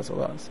by causal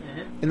laws?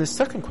 And the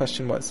second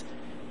question was,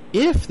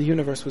 if the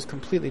universe was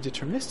completely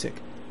deterministic,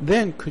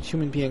 then could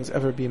human beings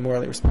ever be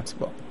morally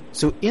responsible?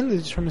 So in the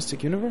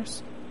deterministic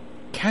universe,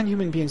 can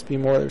human beings be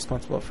morally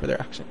responsible for their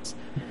actions?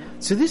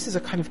 So this is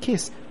a kind of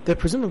case that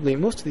presumably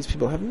most of these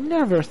people have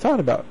never thought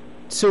about.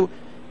 So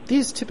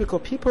these typical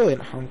people in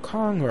Hong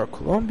Kong or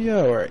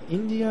Colombia or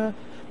India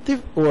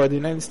or the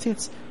United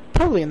States,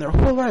 probably in their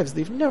whole lives,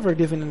 they've never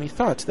given any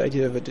thought to the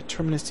idea of a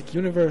deterministic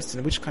universe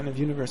and which kind of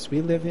universe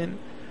we live in.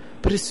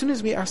 But as soon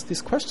as we asked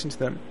this question to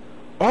them,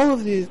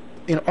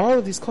 in all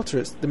of these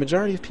cultures, the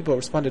majority of people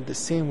responded the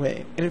same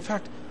way. And in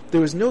fact,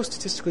 there was no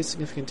statistically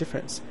significant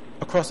difference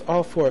across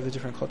all 4 of the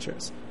different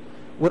cultures.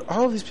 What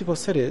all of these people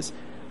said is,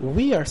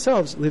 we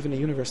ourselves live in a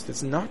universe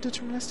that's not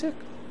deterministic,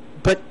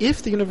 but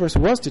if the universe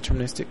was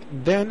deterministic,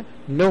 then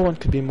no one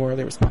could be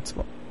morally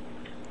responsible.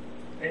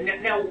 And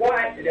now,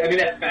 why? I mean,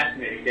 that's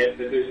fascinating. That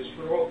there's this.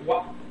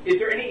 Is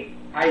there any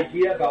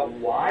idea about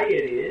why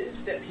it is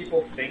that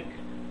people think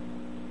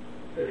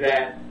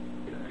that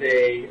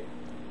they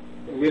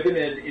live in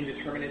an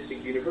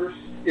indeterministic universe?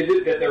 Is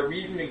it that they're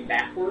reasoning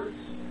backwards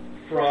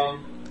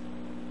from?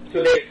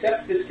 So they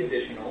accept this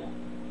conditional,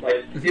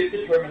 like if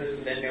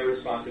determinism, then no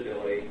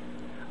responsibility.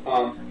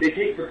 They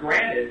take for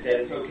granted that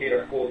it's okay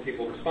to hold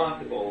people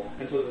responsible,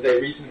 and so they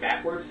reason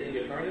backwards in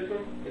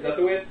determinism. Is that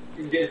the way?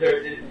 Does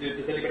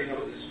anybody know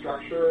what the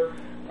structure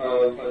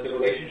of the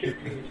relationship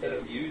between these set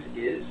of views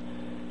is?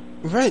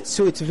 Right.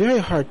 So it's very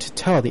hard to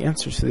tell the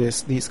answer to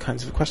these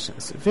kinds of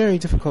questions. Very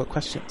difficult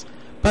questions.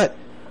 But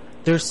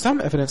there's some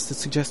evidence that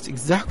suggests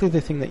exactly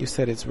the thing that you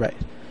said is right.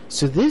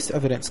 So this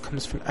evidence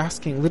comes from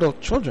asking little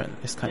children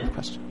this kind of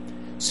question.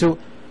 So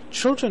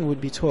children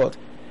would be told,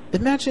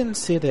 imagine,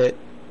 say, that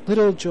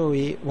little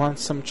Joey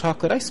wants some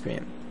chocolate ice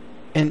cream,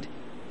 and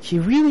he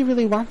really,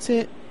 really wants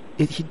it.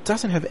 He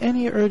doesn't have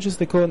any urges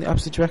that go in the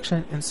opposite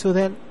direction, and so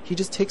then he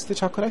just takes the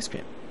chocolate ice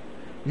cream.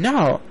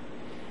 Now,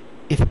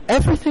 if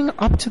everything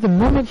up to the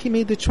moment he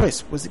made the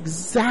choice was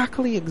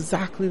exactly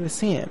the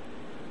same,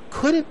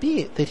 could it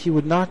be that he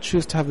would not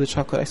choose to have the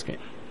chocolate ice cream?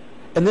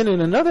 And then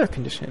in another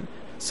condition,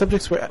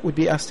 subjects would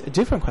be asked a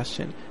different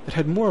question that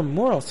had more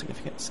moral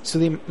significance. So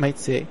they might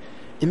say,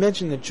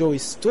 imagine that Joey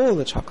stole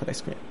the chocolate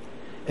ice cream.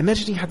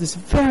 Imagine he had this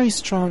very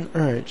strong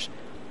urge,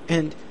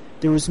 and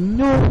there was he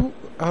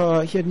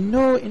had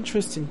no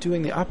interest in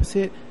doing the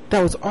opposite.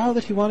 That was all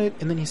that he wanted,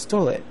 and then he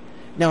stole it.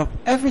 Now, if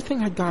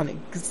everything had gone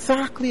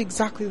exactly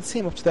the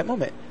same up to that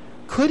moment,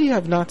 could he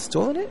have not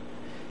stolen it?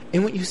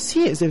 And what you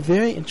see is a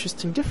very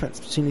interesting difference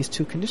between these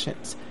 2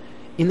 conditions.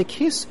 In the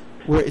case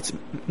where it's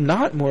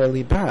not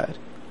morally bad,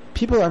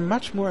 people are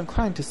much more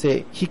inclined to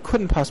say he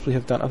couldn't possibly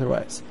have done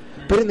otherwise.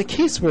 But in the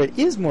case where it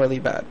is morally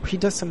bad, where he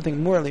does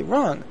something morally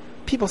wrong,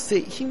 people say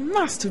he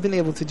must have been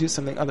able to do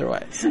something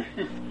otherwise.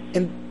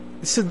 And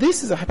so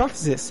this is a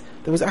hypothesis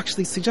that was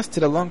actually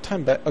suggested a long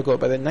time ago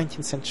by the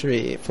 19th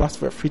century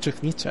philosopher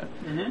Friedrich Nietzsche.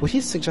 What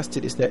he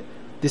suggested is that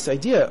this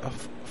idea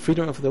of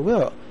freedom of the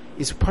will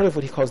is part of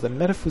what he calls the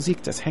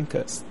Metaphysik des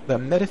Henkers, the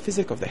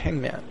metaphysic of the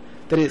hangman.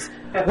 That is,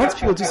 once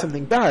people do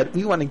something bad,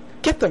 we want to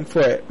get them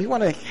for it. We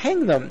want to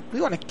hang them. We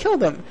want to kill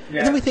them. Yeah.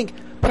 And then we think,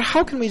 but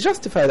how can we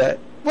justify that?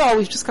 Well,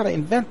 we've just got to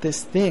invent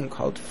this thing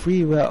called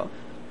free will.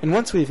 And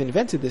once we've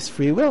invented this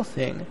free will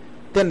thing,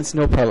 then it's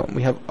no problem.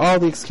 We have all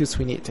the excuse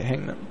we need to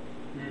hang them.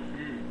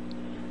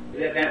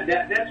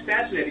 That's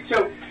fascinating.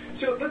 So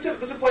let's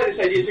apply this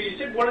idea. So you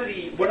said one of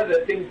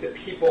the things that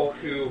people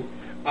who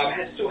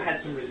still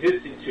had some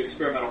resistance to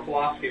experimental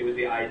philosophy was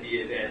the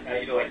idea that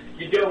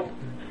you don't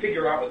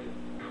figure out what the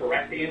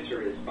correct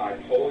answer is by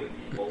polling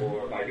people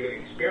or by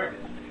doing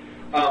experiments.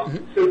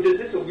 So does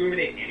this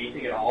illuminate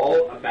anything at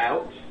all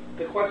about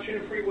the question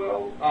of free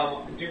will?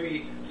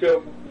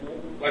 So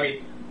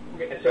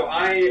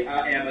I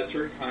am a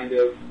certain kind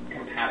of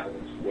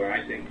compatibilist, where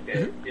I think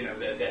that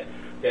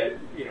that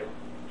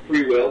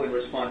free will and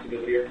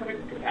responsibility are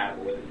perfectly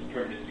compatible with a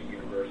deterministic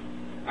universe.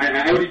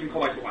 I would even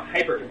call myself a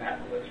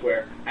hyper-compatibilist,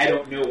 where I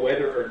don't know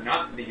whether or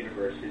not the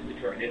universe is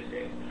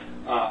deterministic.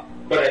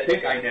 But I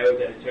think I know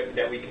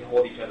that we can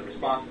hold each other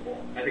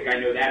responsible. I think I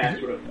know that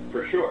sort of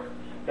for sure.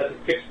 That's a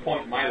fixed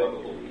point in my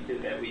level belief,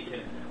 is that we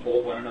can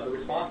hold one another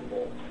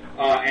responsible.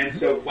 And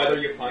so whether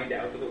you find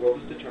out that the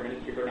world is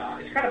deterministic or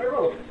not, it's kind of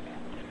irrelevant to that.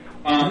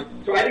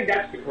 So I think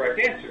that's the correct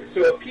answer.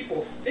 So if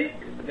people think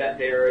that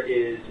there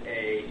is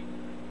a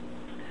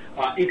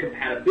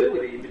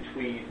incompatibility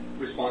between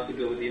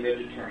responsibility and the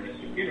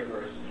deterministic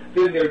universe,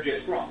 then they're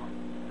just wrong.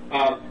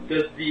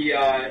 Is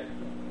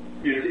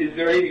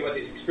there anything about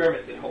these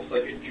experiments that helps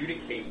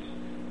adjudicate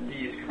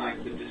these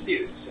kinds of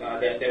disputes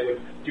that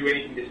would do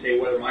anything to say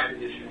whether my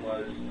position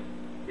was,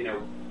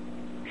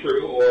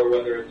 true or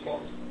whether it's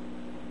false?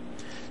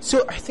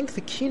 So I think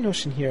the key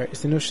notion here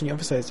is the notion you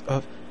emphasize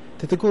of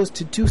that the goal is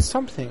to do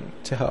something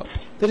to help.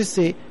 That is to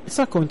say, it's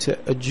not going to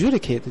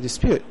adjudicate the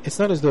dispute. It's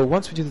not as though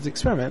once we do these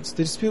experiments,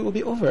 the dispute will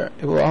be over.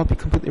 It will all be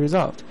completely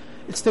resolved.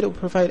 Instead, it will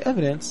provide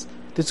evidence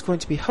that's going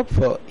to be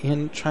helpful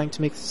in trying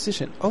to make the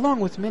decision,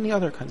 along with many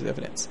other kinds of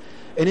evidence.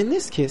 And in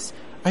this case,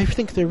 I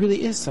think there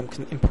really is some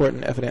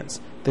important evidence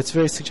that's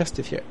very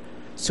suggestive here.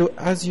 So,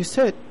 as you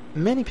said,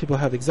 many people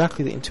have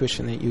exactly the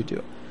intuition that you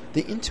do.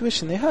 The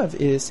intuition they have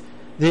is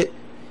that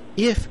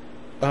if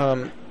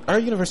our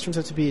universe turns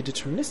out to be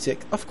deterministic,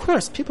 of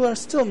course, people are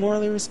still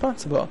morally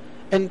responsible.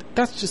 And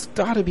that's just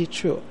got to be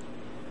true.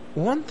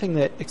 One thing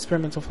that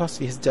experimental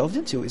philosophy has delved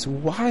into is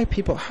why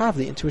people have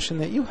the intuition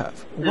that you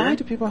have. Why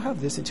do people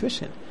have this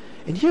intuition?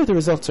 And here the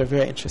results are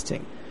very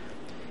interesting.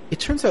 It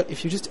turns out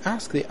if you just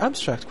ask the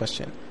abstract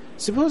question,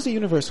 suppose the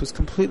universe was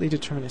completely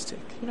deterministic.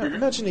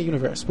 Imagine a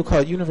universe. We'll call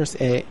it Universe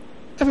A.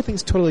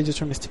 Everything's totally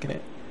deterministic in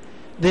it.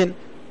 Then,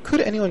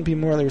 could anyone be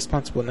morally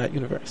responsible in that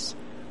universe?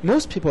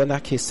 Most people in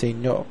that case say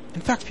no. In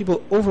fact,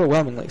 people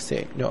overwhelmingly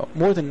say no.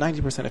 More than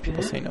 90% of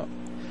people say no.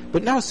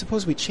 But now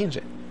suppose we change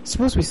it.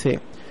 Suppose we say,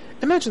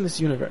 imagine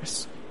this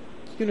universe.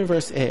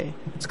 Universe A.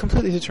 It's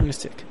completely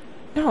deterministic.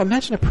 Now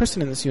imagine a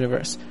person in this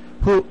universe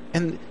who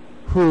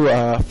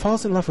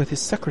falls in love with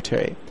his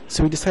secretary.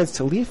 So he decides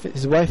to leave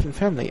his wife and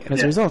family. And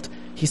as a result,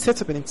 he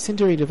sets up an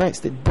incendiary device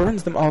that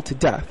burns them all to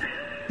death.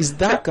 Is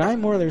that guy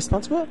morally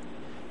responsible?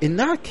 In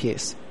that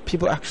case,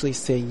 people actually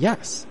say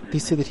yes. They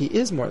say that he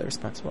is morally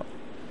responsible.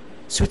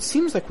 So it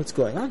seems like what's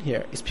going on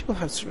here is people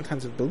have certain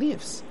kinds of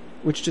beliefs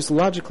which just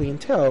logically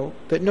entail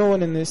that no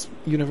one in this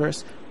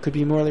universe could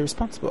be morally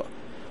responsible.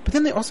 But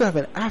then they also have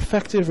an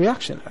affective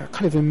reaction, a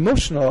kind of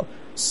emotional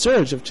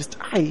surge of just,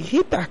 I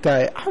hate that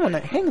guy, I want to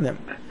hang them.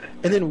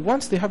 And then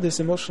once they have this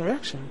emotional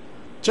reaction,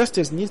 just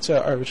as Nietzsche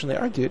originally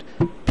argued,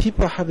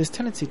 people have this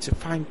tendency to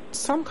find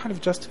some kind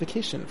of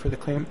justification for the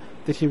claim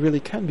that he really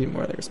can be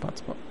morally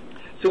responsible.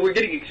 So we're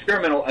getting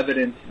experimental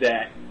evidence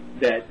that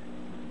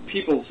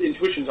people's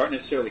intuitions aren't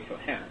necessarily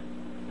coherent.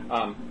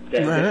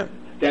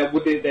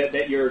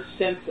 That your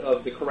sense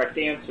of the correct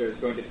answer is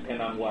going to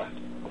depend on what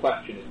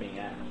question is being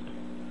asked.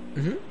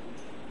 Mm-hmm.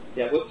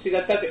 Yeah, well, see,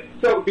 that's it.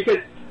 So, because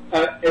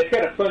it's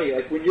kind of funny,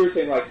 when you were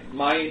saying,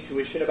 my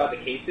intuition about the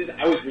cases,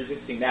 I was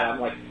resisting that.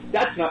 I'm like,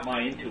 that's not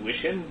my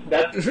intuition.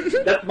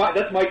 That's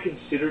my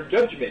considered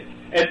judgment.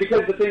 And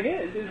because the thing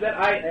is that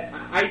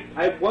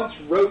I once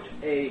wrote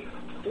a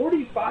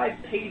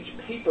 45-page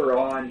paper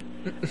on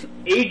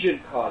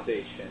agent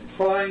causation,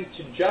 trying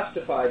to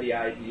justify the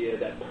idea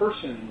that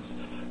persons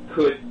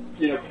could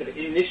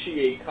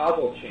initiate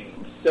causal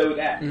chains, so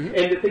that.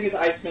 And the thing is,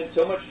 I spent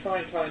so much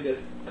time trying to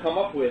come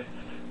up with,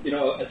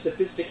 a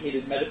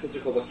sophisticated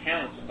metaphysical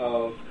account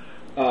of,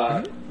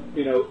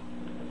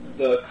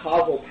 the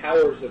causal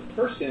powers of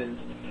persons,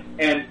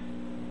 and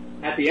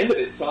at the end of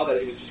it, saw that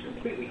it was just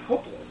completely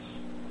hopeless.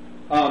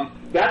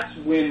 That's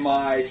when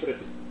my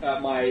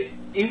my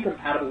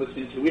incompatibilist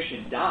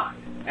intuition died,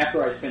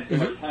 after I spent so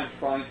much time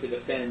trying to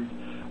defend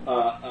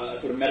a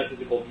sort of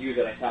metaphysical view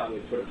that I thought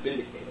was sort of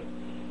vindicated.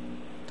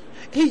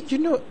 Hey,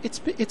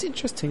 it's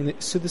interesting.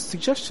 So the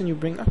suggestion you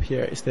bring up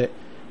here is that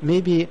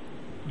maybe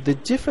the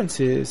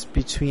differences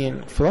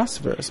between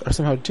philosophers are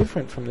somehow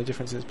different from the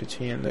differences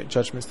between the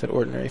judgments that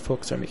ordinary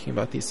folks are making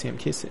about these same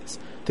cases.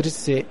 That is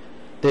to say,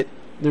 that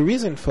the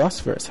reason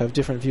philosophers have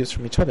different views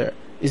from each other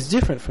is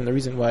different from the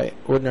reason why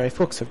ordinary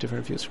folks have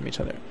different views from each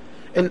other.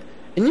 And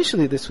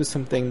initially this was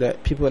something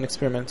that people in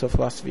experimental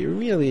philosophy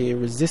really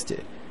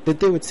resisted. That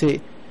they would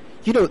say,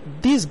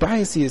 these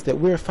biases that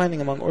we're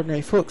finding among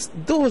ordinary folks,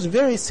 those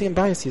very same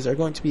biases are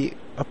going to be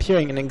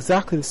appearing in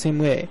exactly the same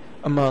way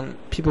among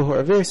people who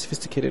are very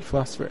sophisticated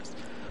philosophers.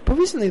 But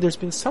recently there's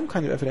been some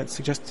kind of evidence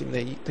suggesting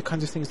that the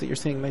kinds of things that you're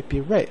saying might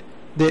be right.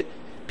 That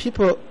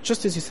people,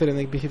 just as you said in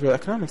the behavioral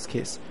economics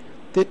case,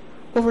 that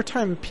over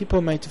time,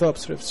 people might develop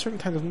sort of certain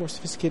kind of more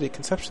sophisticated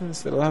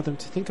conceptions that allow them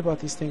to think about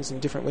these things in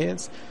different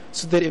ways,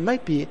 so that it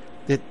might be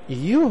that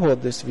you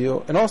hold this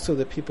view, and also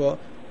that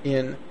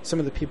some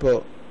of the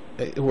people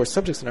who are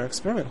subjects in our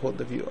experiment hold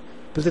the view,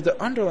 but that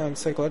the underlying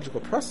psychological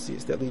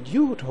processes that lead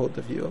you to hold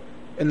the view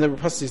and the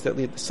processes that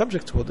lead the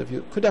subject to hold the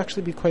view could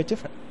actually be quite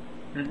different.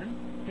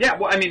 Mm-hmm. Yeah,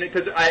 well, I mean,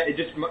 because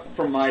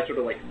from my sort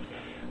of like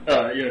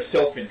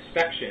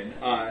self-inspection,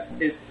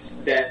 is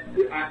that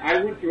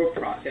I went through a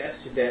process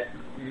that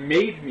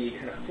made me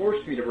kind of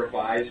forced me to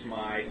revise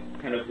my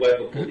kind of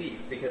web of belief,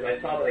 because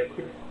I saw that I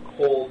couldn't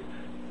hold.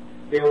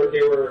 There were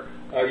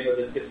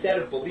the set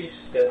of beliefs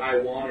that I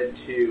wanted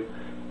to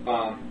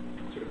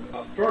sort of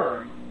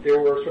affirm. There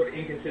were sort of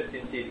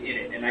inconsistencies in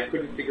it, and I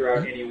couldn't figure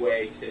out any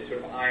way to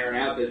sort of iron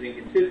out those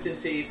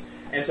inconsistencies.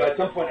 And so at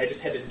some point, I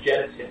just had to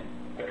jettison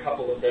a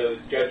couple of those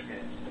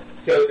judgments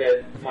so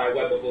that my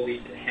web of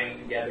belief could hang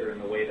together in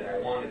the way that I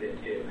wanted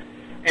it to.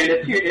 And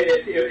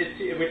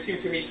it would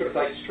seem to me sort of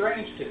like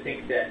strange to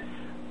think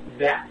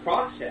that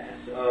process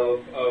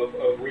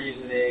of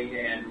reasoning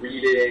and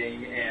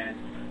reading and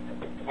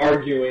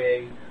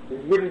arguing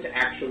wouldn't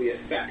actually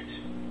affect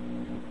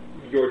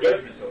your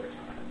judgments over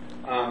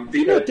time.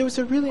 There was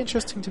a really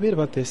interesting debate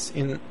about this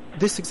in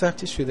this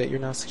exact issue that you're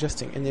now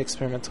suggesting in the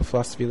experimental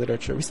philosophy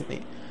literature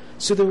recently.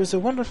 So there was a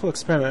wonderful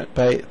experiment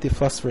by the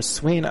philosophers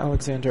Swain,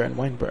 Alexander, and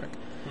Weinberg,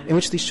 in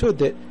which they showed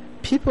that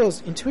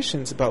people's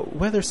intuitions about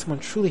whether someone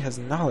truly has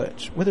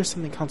knowledge, whether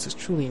something counts as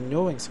truly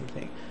knowing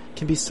something,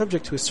 can be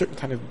subject to a certain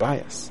kind of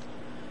bias.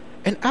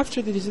 And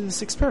after they did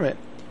this experiment,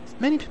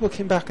 many people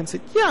came back and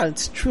said, yeah,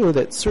 it's true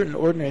that certain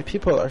ordinary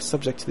people are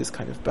subject to this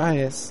kind of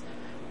bias.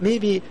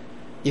 Maybe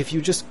if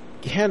you just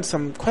hand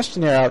some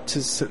questionnaire out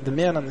to the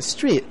man on the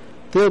street,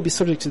 they'll be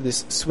subject to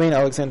this Swain,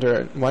 Alexander,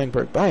 and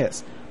Weinberg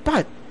bias.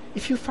 But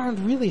if you found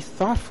really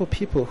thoughtful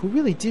people who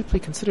really deeply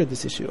considered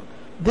this issue,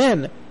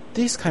 then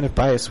this kind of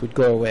bias would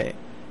go away.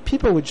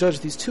 People would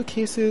judge these two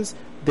cases,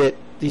 that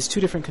these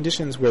two different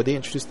conditions where they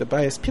introduced the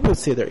bias, people would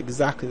say they're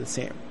exactly the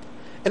same.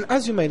 And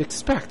as you might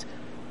expect,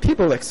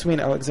 people like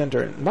Swain,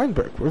 Alexander, and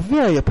Weinberg were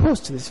very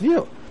opposed to this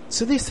view.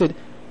 So they said,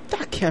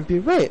 that can't be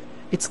right.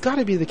 It's got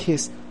to be the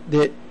case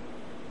that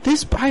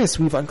this bias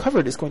we've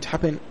uncovered is going to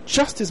happen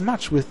just as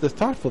much with the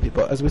thoughtful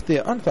people as with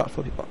the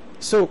unthoughtful people.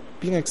 So,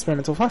 being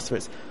experimental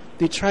philosophers,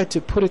 they tried to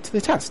put it to the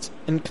test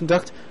and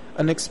conduct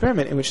an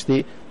experiment in which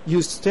they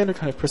used standard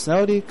kind of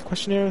personality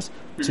questionnaires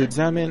to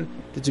examine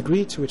the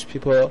degree to which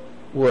people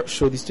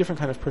show these different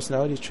kind of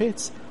personality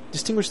traits,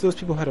 distinguish those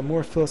people who had a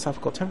more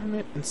philosophical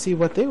temperament, and see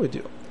what they would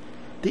do.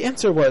 The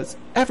answer was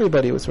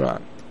everybody was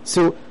wrong.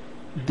 So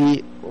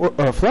the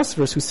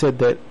philosophers who said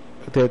that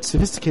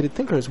sophisticated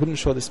thinkers wouldn't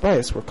show this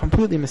bias were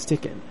completely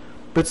mistaken.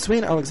 But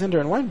Swain, Alexander,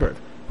 and Weinberg,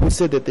 who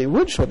said that they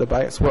would show the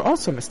bias, were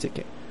also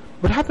mistaken.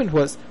 What happened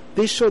was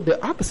they showed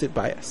the opposite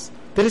bias.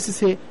 That is to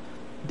say,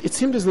 it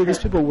seemed as though these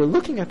people were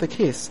looking at the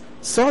case,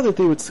 saw that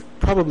they would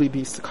probably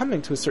be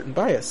succumbing to a certain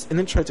bias, and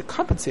then tried to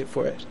compensate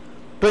for it.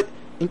 But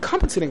in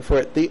compensating for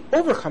it, they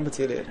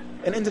overcompensated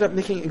and ended up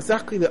making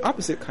exactly the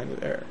opposite kind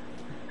of error.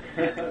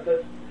 That's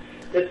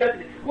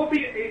fascinating. Well,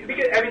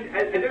 because I mean,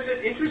 there's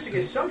an interesting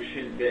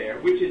assumption there,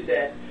 which is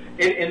that,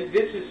 and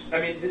this is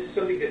something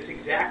that's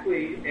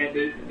exactly, and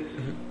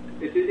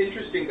it's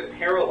interesting the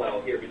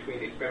parallel here between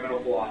the experimental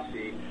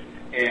philosophy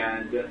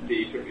and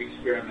the sort of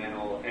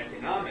experimental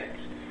economics,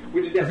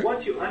 which is that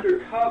once you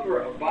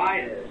uncover a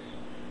bias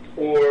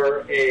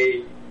or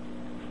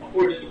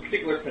just a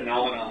particular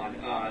phenomenon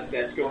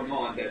that's going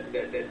on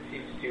that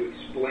seems to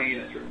explain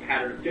a certain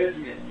pattern of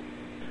judgment,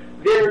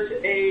 there's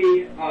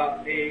a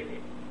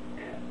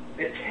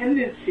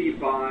tendency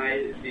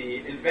by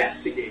the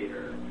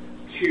investigator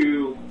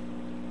to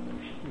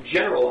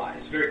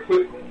generalize very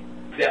quickly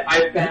that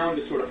I found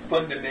a sort of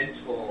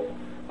fundamental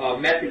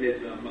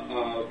mechanism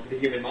of the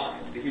human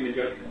mind, the human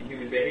judgment, the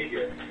human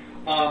behavior.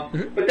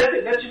 But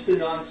that's just a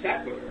non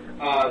sequitur.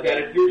 That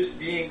if you're just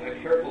being a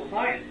careful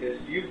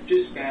scientist, you've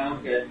just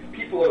found that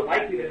people are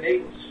likely to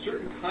make a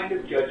certain kind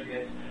of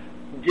judgment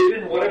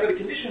given whatever the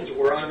conditions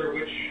were under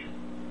which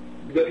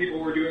the people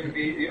were doing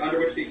under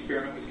which the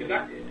experiment was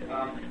conducted.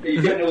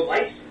 You've got no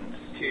license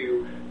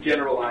to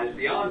generalize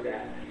beyond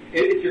that.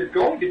 If you're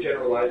going to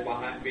generalize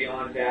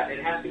beyond that,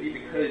 it has to be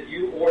because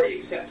you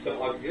already accept some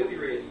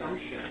auxiliary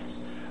assumptions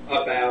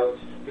about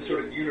the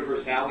sort of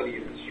universality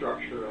of the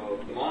structure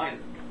of the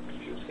mind,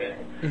 I should say,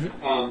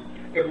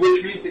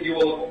 which means that you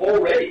will have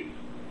already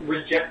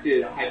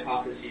rejected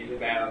hypotheses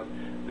about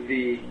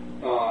the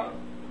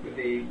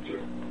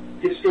sort of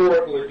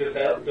historical or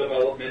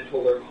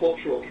developmental or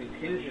cultural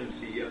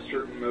contingency of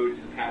certain modes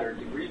and patterns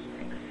of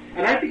reasoning.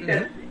 And I think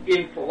that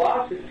in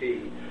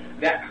philosophy,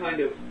 that kind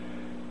of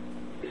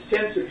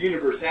sense of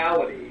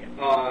universality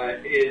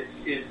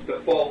is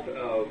the fault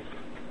of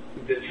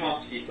the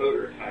Chomsky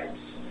phototypes,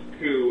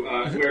 who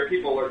where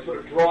people are sort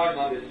of drawing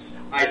on this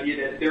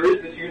idea that there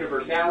is this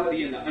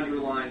universality in the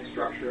underlying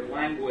structure of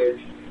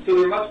language, so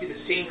there must be the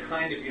same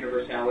kind of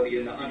universality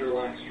in the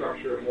underlying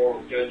structure of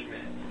moral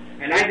judgment.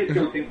 And I just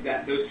don't think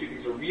that those two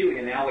things are really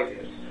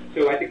analogous.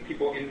 So I think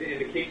people, in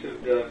the case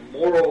of the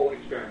moral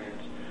experiment,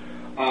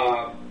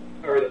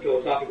 or the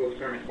philosophical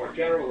experiment more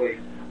generally,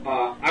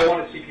 I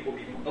want to see people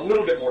be a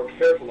little bit more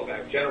careful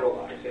about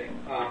generalizing.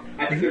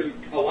 I think there's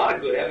a lot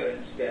of good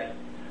evidence that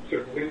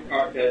sort of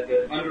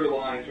that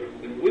underlying sort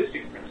of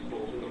linguistic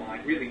principles of the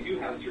mind really do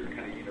have a certain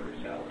kind of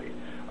universality.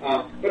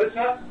 But it's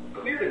not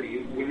clear to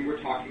me when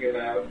we're talking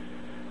about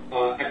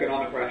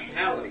economic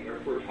rationality, or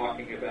if we're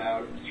talking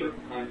about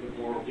certain kinds of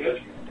moral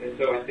judgment. And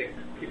so I think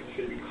people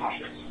should be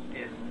cautious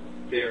in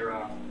their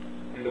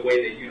in the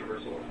way they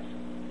universalize.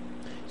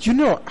 You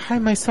know, I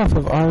myself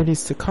have already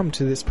succumbed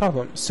to this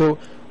problem. So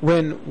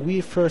when we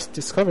first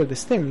discovered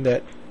this thing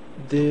that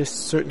this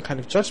certain kind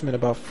of judgment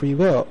about free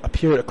will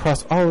appeared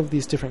across all of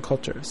these different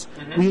cultures,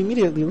 we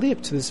immediately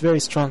leaped to this very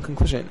strong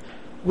conclusion.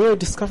 We're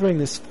discovering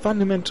this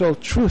fundamental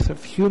truth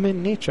of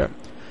human nature.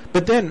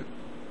 But then,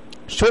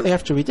 shortly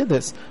after we did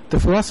this, the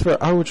philosopher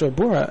Aojo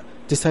Bora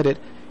decided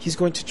he's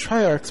going to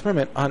try our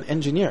experiment on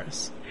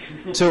engineers.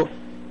 So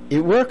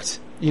it worked,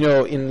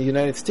 in the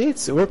United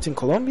States, it worked in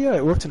Colombia,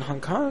 it worked in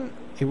Hong Kong,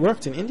 it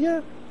worked in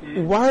India.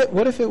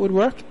 What if it would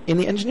work in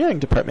the engineering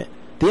department?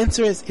 The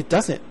answer is it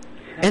doesn't.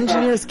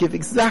 Engineers give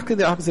exactly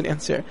the opposite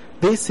answer.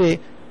 They say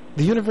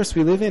the universe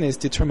we live in is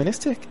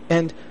deterministic,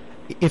 and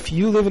if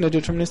you live in a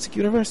deterministic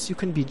universe, you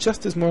can be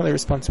just as morally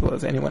responsible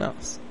as anyone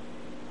else.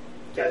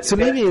 So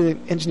maybe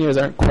engineers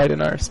aren't quite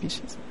in our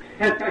species.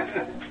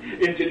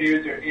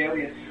 Engineers are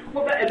aliens.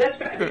 Well, that's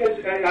because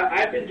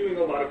I've been doing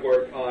a lot of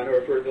work on,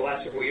 or for the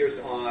last several years,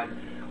 on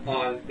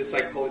the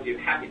psychology of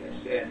happiness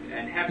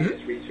and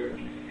happiness research.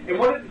 And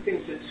one of the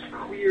things that's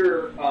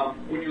clear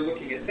when you're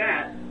looking at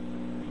that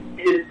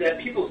is that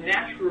people's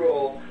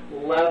natural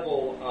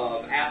level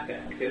of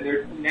affect and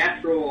their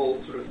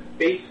natural sort of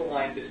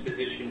baseline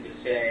disposition to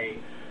say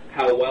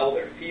how well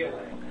they're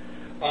feeling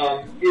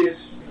is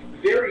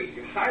very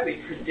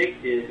highly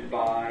predicted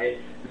by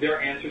their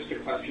answers to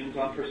questions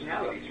on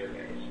personality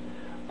surveys.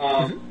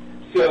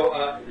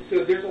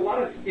 So there's a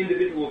lot of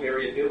individual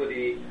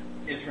variability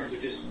in terms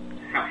of just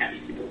how happy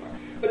people are.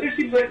 But there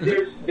seems like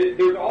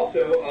there's also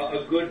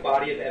a good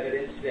body of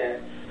evidence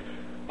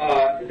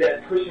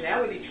that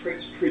personality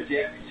traits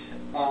predict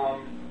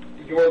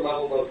your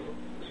level of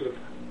sort of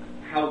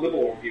how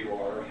liberal you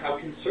are, or how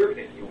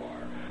conservative you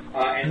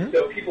are, and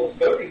so people's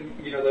voting,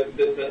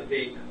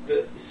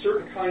 the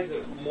certain kinds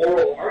of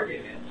moral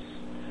arguments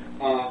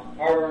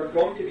are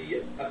going to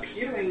be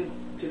appealing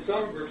to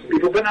some groups of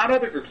people, but not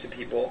other groups of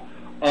people,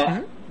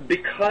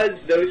 because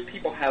those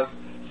people have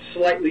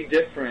slightly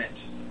different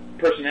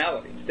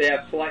personalities. They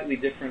have slightly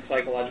different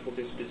psychological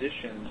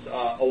dispositions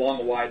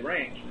along a wide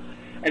range.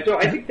 And so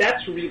I think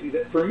that's really,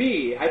 for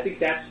me, I think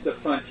that's the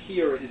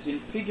frontier, is in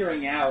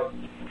figuring out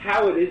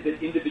how it is that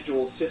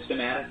individuals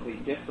systematically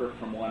differ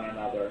from one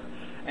another,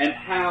 and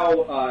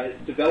how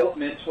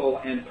developmental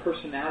and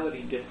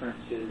personality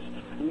differences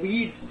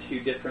lead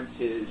to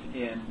differences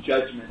in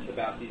judgments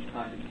about these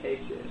kinds of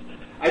cases.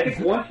 I think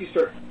once you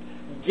start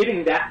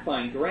getting that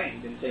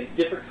fine-grained and saying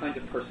different kinds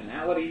of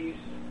personalities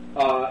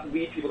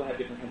lead people to have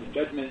different kinds of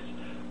judgments,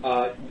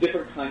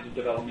 different kinds of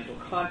developmental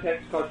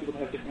contexts cause people to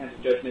have different kinds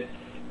of judgments,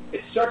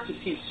 it starts to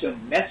seem so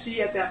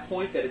messy at that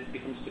point that it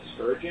becomes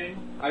discouraging,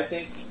 I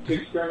think, to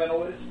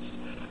experimentalists.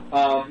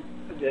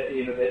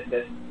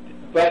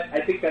 But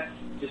I think that's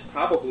just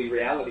probably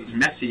reality. It's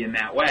messy in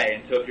that way,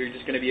 and so if you're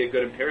just going to be a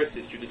good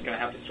empiricist, you're just going to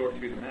have to sort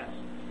through the mess.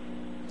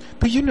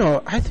 But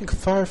I think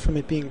far from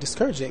it being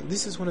discouraging,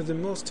 this is one of the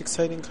most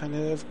exciting kind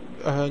of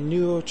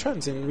new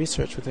trends in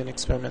research within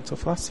experimental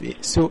philosophy.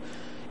 So,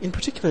 in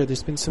particular,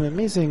 there's been some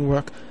amazing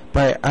work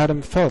by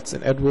Adam Feltz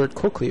and Edward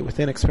Coakley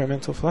within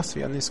experimental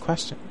philosophy on this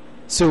question.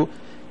 So,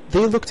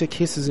 they looked at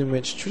cases in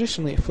which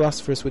traditionally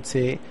philosophers would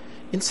say,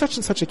 in such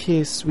and such a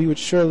case, we would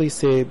surely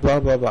say blah,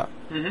 blah, blah.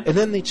 And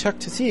then they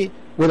checked to see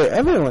whether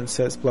everyone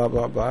says blah,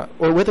 blah, blah,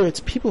 or whether it's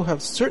people who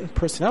have certain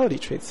personality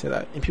traits say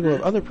that, and people who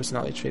have other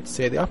personality traits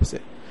say the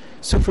opposite.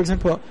 So, for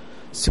example,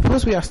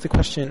 suppose we ask the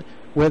question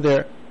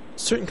whether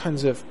certain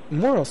kinds of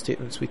moral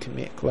statements we can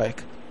make,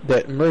 like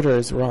that murder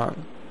is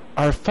wrong,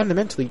 are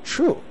fundamentally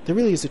true. There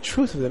really is a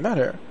truth of the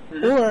matter.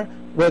 Or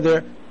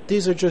whether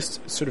these are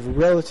just sort of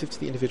relative to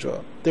the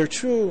individual. They're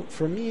true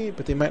for me,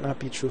 but they might not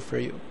be true for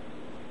you.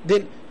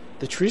 Then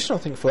the traditional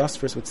thing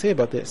philosophers would say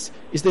about this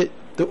is that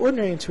the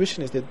ordinary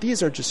intuition is that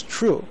these are just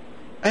true.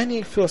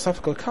 Any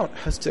philosophical account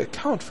has to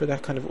account for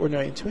that kind of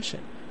ordinary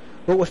intuition.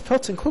 But what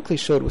Feltz and Coakley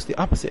showed was the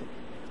opposite.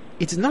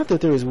 It's not that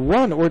there is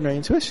one ordinary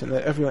intuition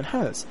that everyone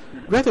has.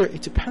 Rather,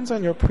 it depends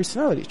on your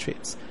personality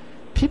traits.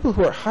 People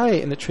who are high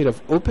in the trait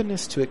of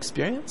openness to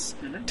experience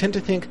tend to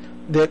think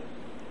that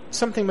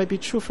something might be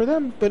true for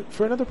them, but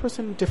for another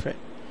person, different.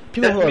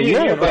 People who are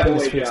low in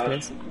openness to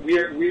experience.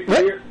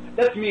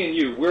 That's me and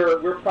you.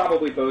 We're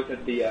probably both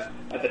at the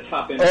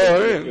top end of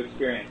openness to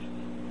experience.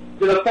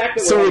 So the fact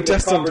that we're having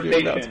this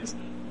conversation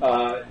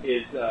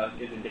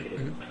is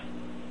indicative.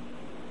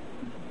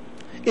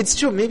 It's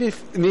true.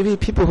 Maybe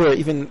people who are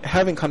even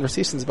having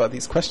conversations about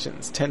these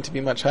questions tend to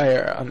be much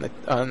higher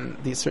on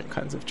these certain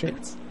kinds of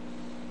traits.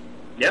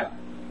 Yeah.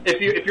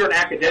 if you're an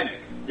academic,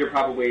 you're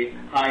probably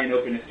high in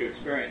openness to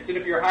experience. And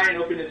if you're high in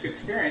openness to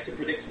experience, it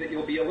predicts that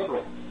you'll be a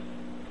liberal.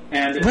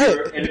 And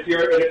if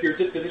you're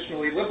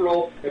dispositionally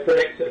liberal, it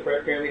predicts at a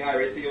fairly high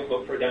rate that you'll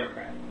vote for a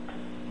Democrat.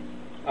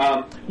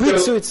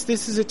 So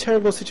this is a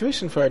terrible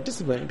situation for our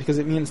discipline, because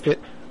it means that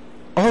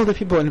all the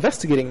people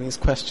investigating these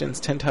questions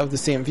tend to have the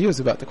same views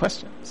about the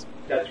questions.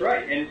 That's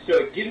right, and so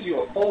it gives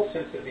you a false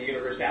sense of the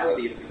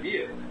universality of the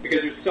view,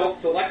 because there's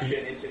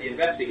self-selection into the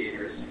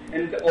investigators,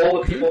 and all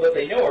the people that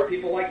they know are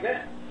people like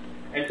them.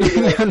 And so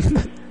you're like,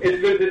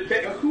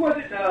 who was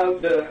it?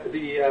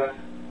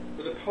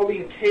 Was it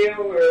Pauline Kael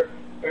or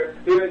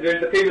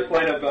there's the famous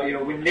line of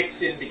when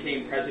Nixon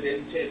became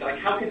president, it's like,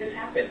 how can this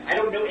happen? I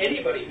don't know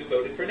anybody who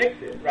voted for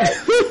Nixon, right?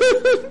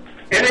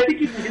 And I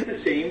think you can get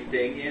the same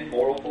thing in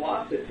moral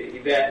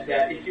philosophy, that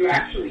if you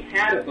actually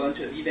had a bunch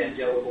of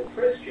evangelical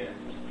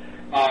Christians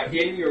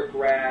in your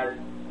grad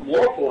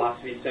moral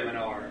philosophy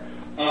seminar,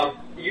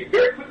 you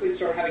very quickly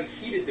start having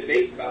heated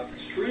debates about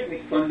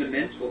extremely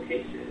fundamental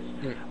cases.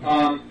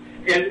 And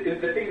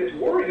the thing that's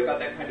worrying about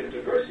that kind of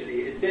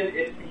diversity is then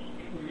it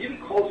really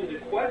calls into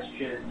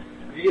question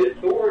the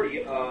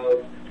authority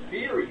of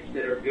theories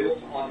that are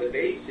built on the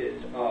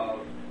basis of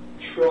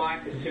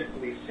trying to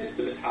simply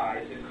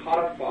systematize and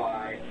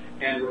codify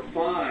and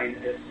refine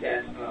a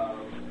set of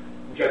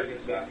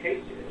judgments about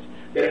cases.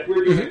 That if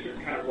we're doing a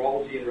certain kind of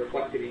Rawlsian and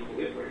reflective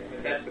equilibrium,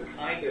 and that's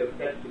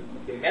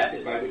the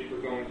method by which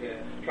we're going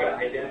to try to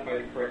identify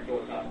the correct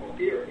philosophical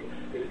theory,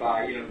 is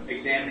by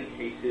examining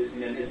cases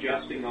and then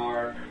adjusting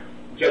our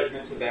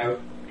judgments about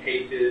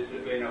cases,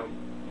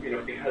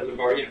 because of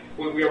our,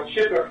 we'll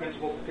shift our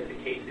principles to fit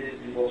the cases,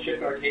 and we'll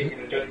shift our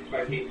judgments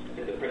by cases to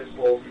fit the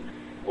principles. And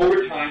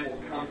over time,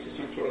 we'll come to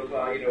some sort of,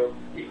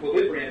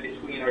 equilibrium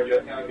between our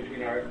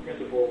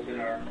principles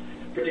and our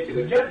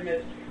particular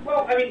judgments.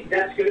 Well, I mean,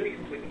 that's going to be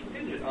completely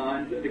contingent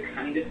on the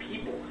kind of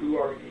people who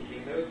are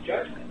making those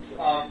judgments.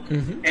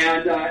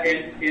 And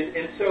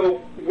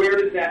so where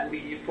does that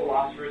leave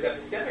philosophers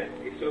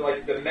epistemically? So,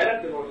 like, the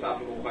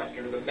meta-philosophical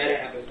question, or the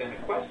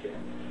meta-epistemic question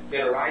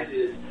that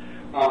arises,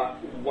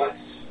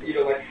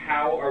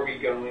 how are we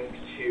going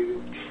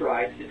to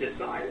try to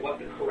decide what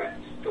the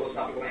correct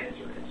philosophical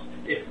answer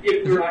is?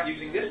 If we're not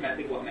using this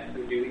method, what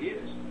method do we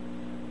use?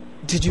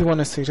 Did you want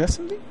to suggest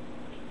something?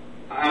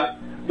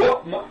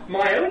 Well,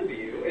 my own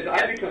view is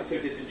I've become so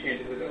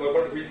disenchanted with it. One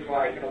of the reasons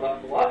why I kind of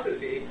left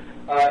philosophy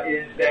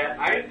is that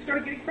I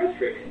started getting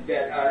frustrated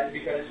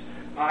because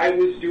I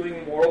was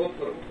doing moral and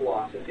political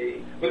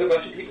philosophy with a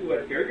bunch of people who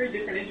had very, very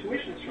different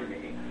intuitions from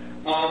me.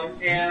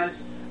 And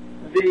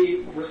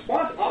the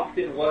response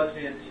often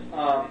wasn't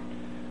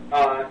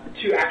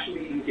to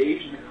actually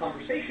engage in the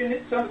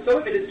conversation. Some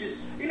of it is just,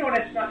 and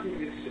it's not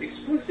something that's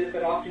explicit,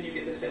 but often you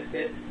get the sense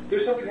that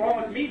there's something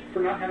wrong with me for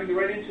not having the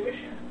right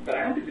intuition. But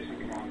I don't think there's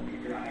something wrong with me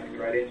for not having the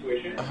right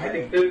intuition. I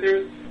think that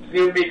there's,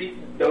 maybe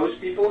those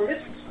people are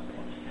missing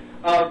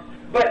something.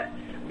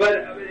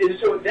 And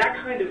so that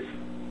kind of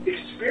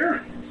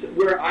experience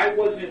where I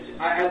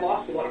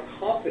lost a lot of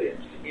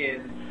confidence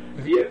in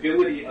the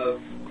ability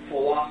of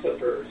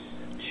philosophers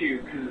to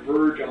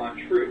converge on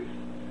truth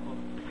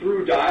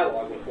through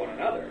dialogue with one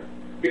another,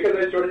 because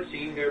I started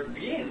seeing there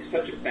being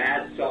such a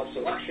bad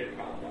self-selection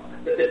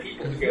problem, that the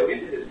people who go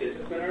into this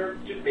discipline are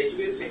just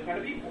basically the same kind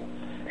of people.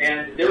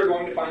 And they're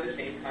going to find the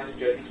same kinds of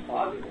judgments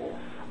plausible.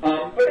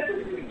 But that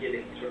doesn't really give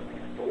any sort of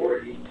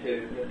authority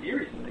to the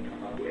theories that they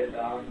come up with,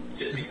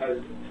 just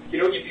because,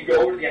 if you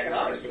go over to the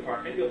economics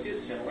department, you'll see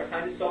a similar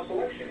kind of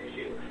self-selection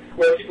issue,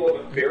 where people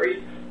of a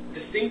very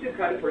distinctive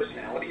kind of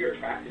personality are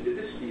attracted to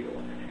this field.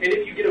 And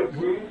if you get a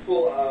room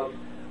full of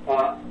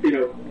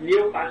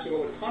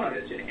neoclassical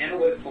economists and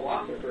analytic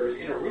philosophers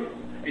in a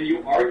room, and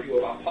you argue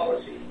about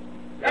policy,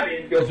 I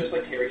mean, they'll just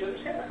tear each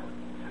other's head out.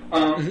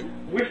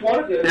 Which one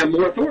of them have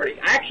more authority?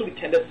 I actually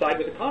tend to side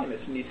with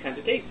economists in these kinds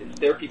of cases.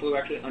 They're people who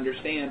actually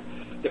understand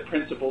the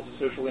principles of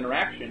social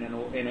interaction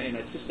in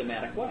a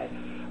systematic way.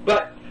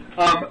 But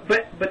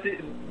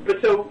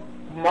so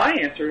my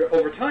answer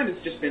over time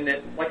has just been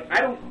that,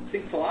 I don't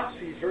think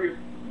philosophy is very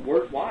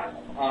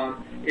worthwhile.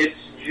 It's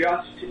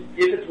just,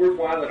 if it's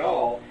worthwhile at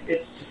all,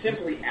 it's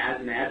simply as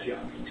an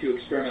adjunct to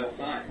experimental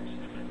science,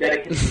 that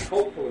it can be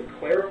helpful in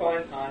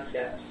clarifying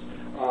concepts,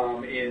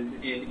 in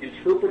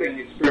interpreting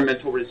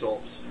experimental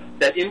results,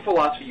 that in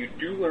philosophy you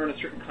do learn a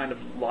certain kind of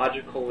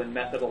logical and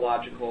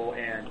methodological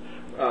and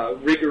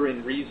rigor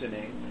in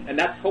reasoning, and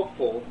that's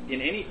helpful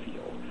in any field.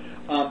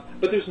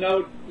 But there's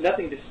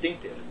nothing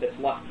distinctive that's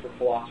left for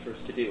philosophers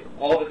to do.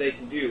 All that they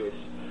can do is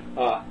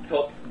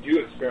help do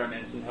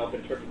experiments and help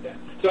interpret them.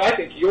 So I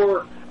think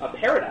you're a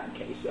paradigm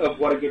case of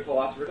what a good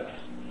philosopher does.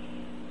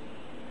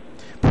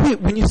 But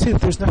wait, when you say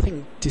that there's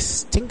nothing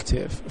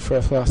distinctive for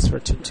a philosopher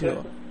to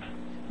do,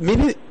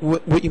 maybe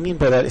what you mean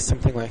by that is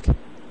something like,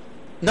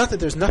 not that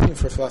there's nothing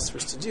for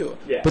philosophers to do,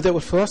 but that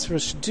what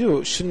philosophers should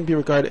do shouldn't be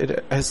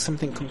regarded as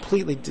something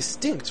completely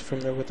distinct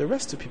from what the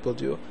rest of people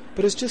do,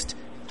 but as just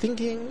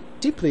thinking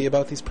deeply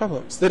about these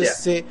problems. That is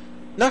to say,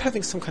 not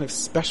having some kind of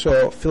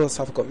special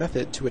philosophical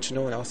method to which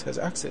no one else has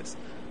access,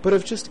 but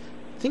of just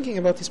thinking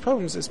about these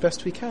problems as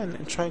best we can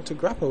and trying to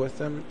grapple with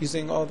them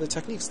using all the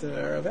techniques that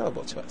are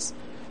available to us.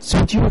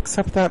 So do you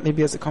accept that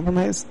maybe as a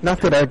compromise?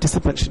 Not that our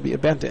discipline should be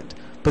abandoned,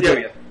 but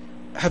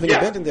having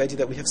abandoned the idea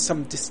that we have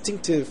some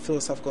distinctive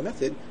philosophical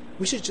method,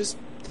 we should just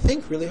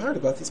think really hard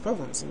about these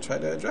problems and try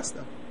to address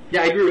them.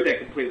 Yeah, I agree with that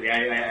completely.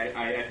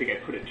 I think I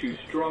put it too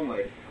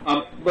strongly.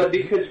 But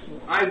because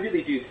I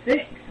really do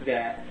think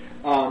that,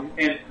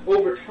 and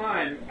over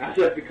time, as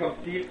I've become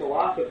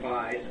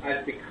de-philosophized,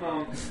 I've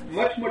become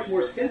much, much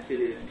more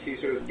sensitive to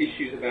sort of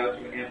issues about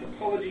sort of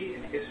anthropology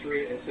and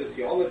history and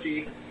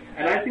sociology.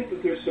 And I think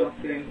that there's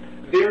something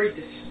very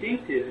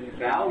distinctive and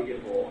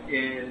valuable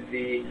in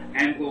the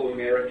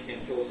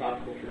Anglo-American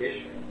philosophical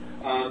tradition.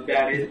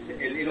 That is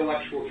an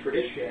intellectual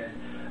tradition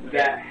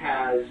that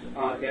has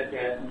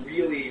that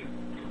really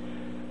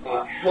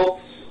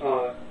helps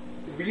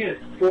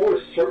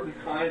reinforce certain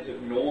kinds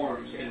of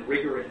norms and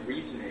rigor in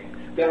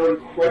reasoning that are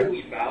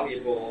incredibly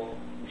valuable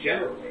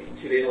generally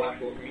to the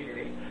intellectual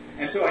community.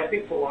 And so I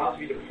think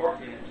philosophy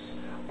departments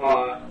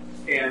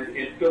and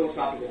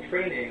philosophical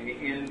training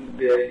in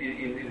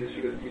the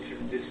sort of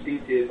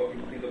distinctive, what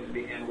we think of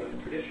the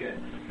analytic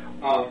tradition,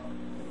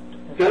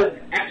 does an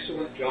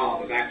excellent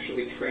job of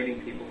actually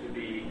training people to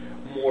be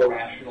more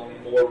rational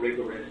and more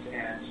rigorous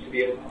and to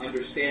be able to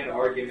understand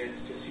arguments,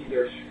 to see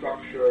their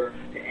structure,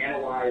 to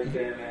analyze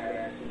them at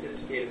a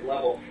sophisticated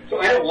level.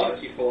 So I don't want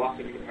to see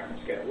philosophy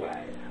departments get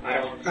away.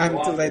 I'm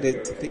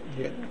delighted to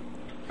hear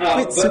that.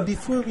 Wait, so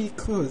before we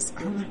close,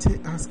 I wanted to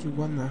ask you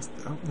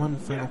one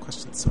final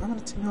question. So I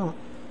wanted to know,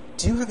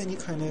 do you have any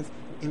kind of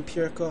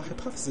empirical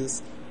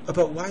hypothesis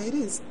about why it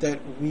is that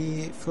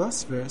we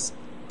philosophers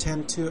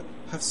tend to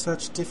have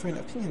such different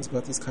opinions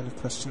about these kind of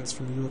questions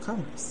from you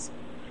economists?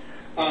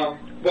 I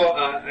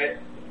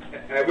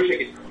wish I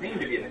could claim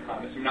to be an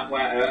economist.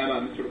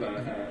 I'm sort of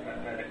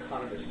an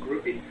economist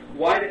groupie.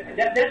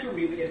 That's a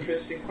really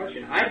interesting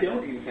question. I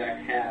don't, in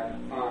fact, have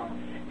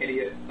any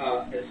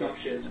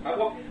assumptions.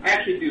 Well, I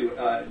actually do.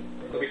 Let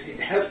me take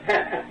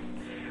that.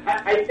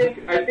 I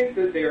think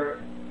that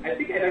there. I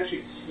think I'd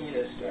actually seen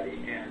a study,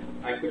 and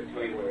I couldn't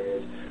tell you what it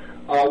is,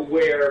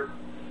 where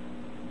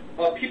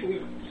people who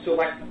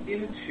select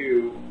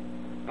into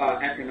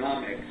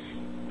economics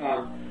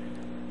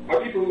are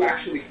people who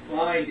actually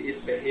find its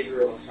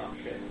behavioral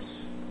assumptions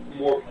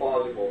more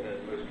plausible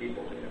than most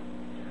people do.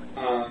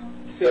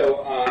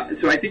 So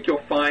I think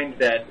you'll find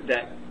that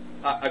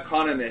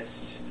economists,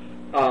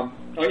 on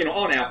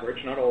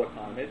average, not all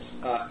economists,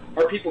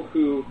 are people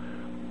who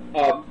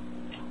are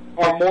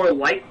more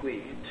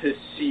likely to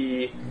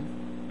see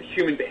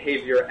human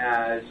behavior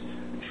as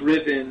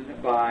driven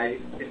by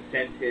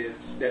incentives,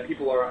 that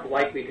people are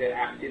likely to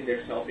act in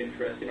their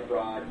self-interest, in a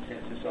broad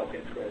sense of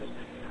self-interest,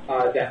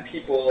 that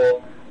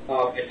people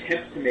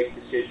attempt to make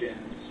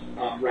decisions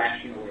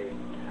rationally,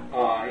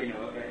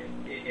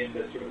 in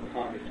the sort of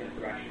economist sense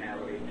of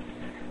rationality.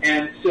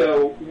 And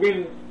so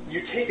when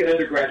you take an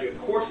undergraduate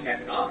course in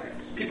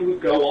economics, people who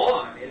go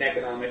on in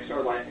economics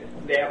are like,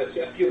 they have a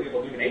feeling of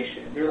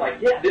illumination. They're like,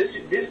 yeah, this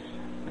is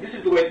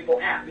the way people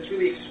act. This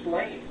really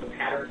explains the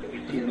patterns that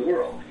we see in the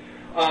world.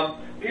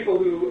 People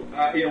who,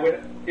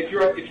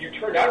 if you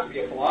turned out to be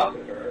a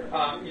philosopher,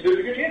 there's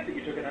a good chance that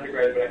you took an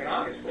undergraduate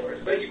economics course,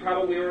 but you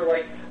probably were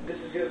like, this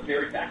is a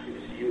very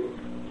vacuous view of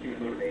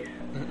human motivation.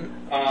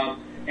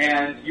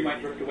 And you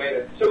might drift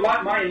away. So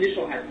my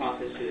initial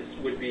hypothesis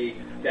would be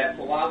that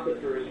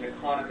philosophers and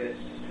economists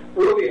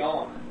early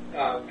on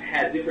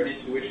had different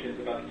intuitions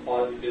about the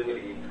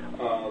plausibility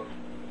of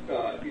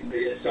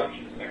the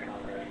assumptions of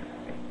economic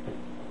rationality.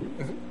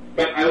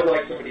 But I would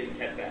like somebody to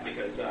test that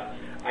because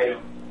I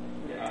don't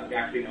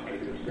actually know how to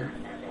do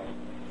experiments myself.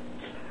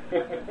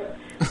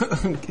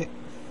 Okay.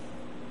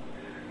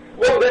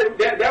 Well,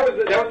 that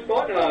was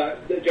fun,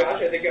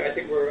 Josh. I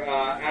think we're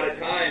out of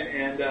time,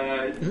 and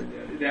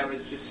that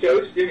was just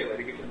so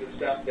stimulating because the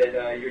stuff that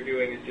you're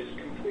doing is just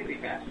completely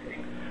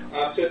fascinating.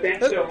 So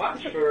thanks so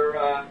much for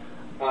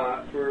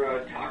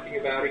talking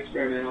about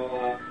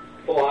experimental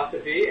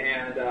philosophy,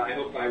 and I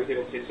hope I was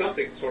able to say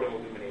something sort of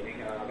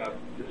illuminating about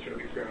this sort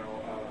of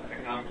experimental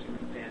economics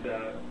and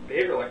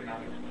behavioral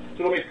economics.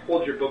 So let me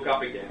hold your book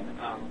up again.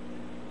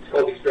 It's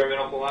called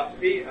Experimental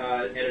Philosophy,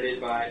 edited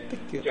by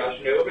Josh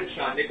Knobe and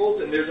Sean Nichols,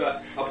 and there's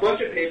a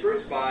bunch of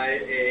papers by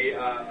a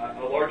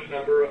large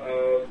number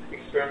of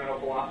experimental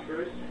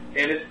philosophers,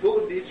 and it's full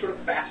of these sort of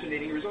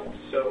fascinating results.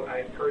 So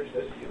I encourage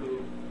those of you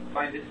who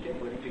find this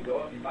stimulating to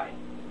go out and buy it.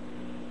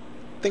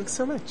 Thanks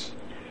so much.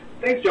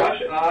 Thanks, Josh.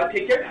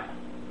 Take care now.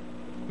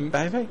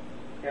 Bye-bye.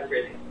 Have a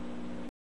great day.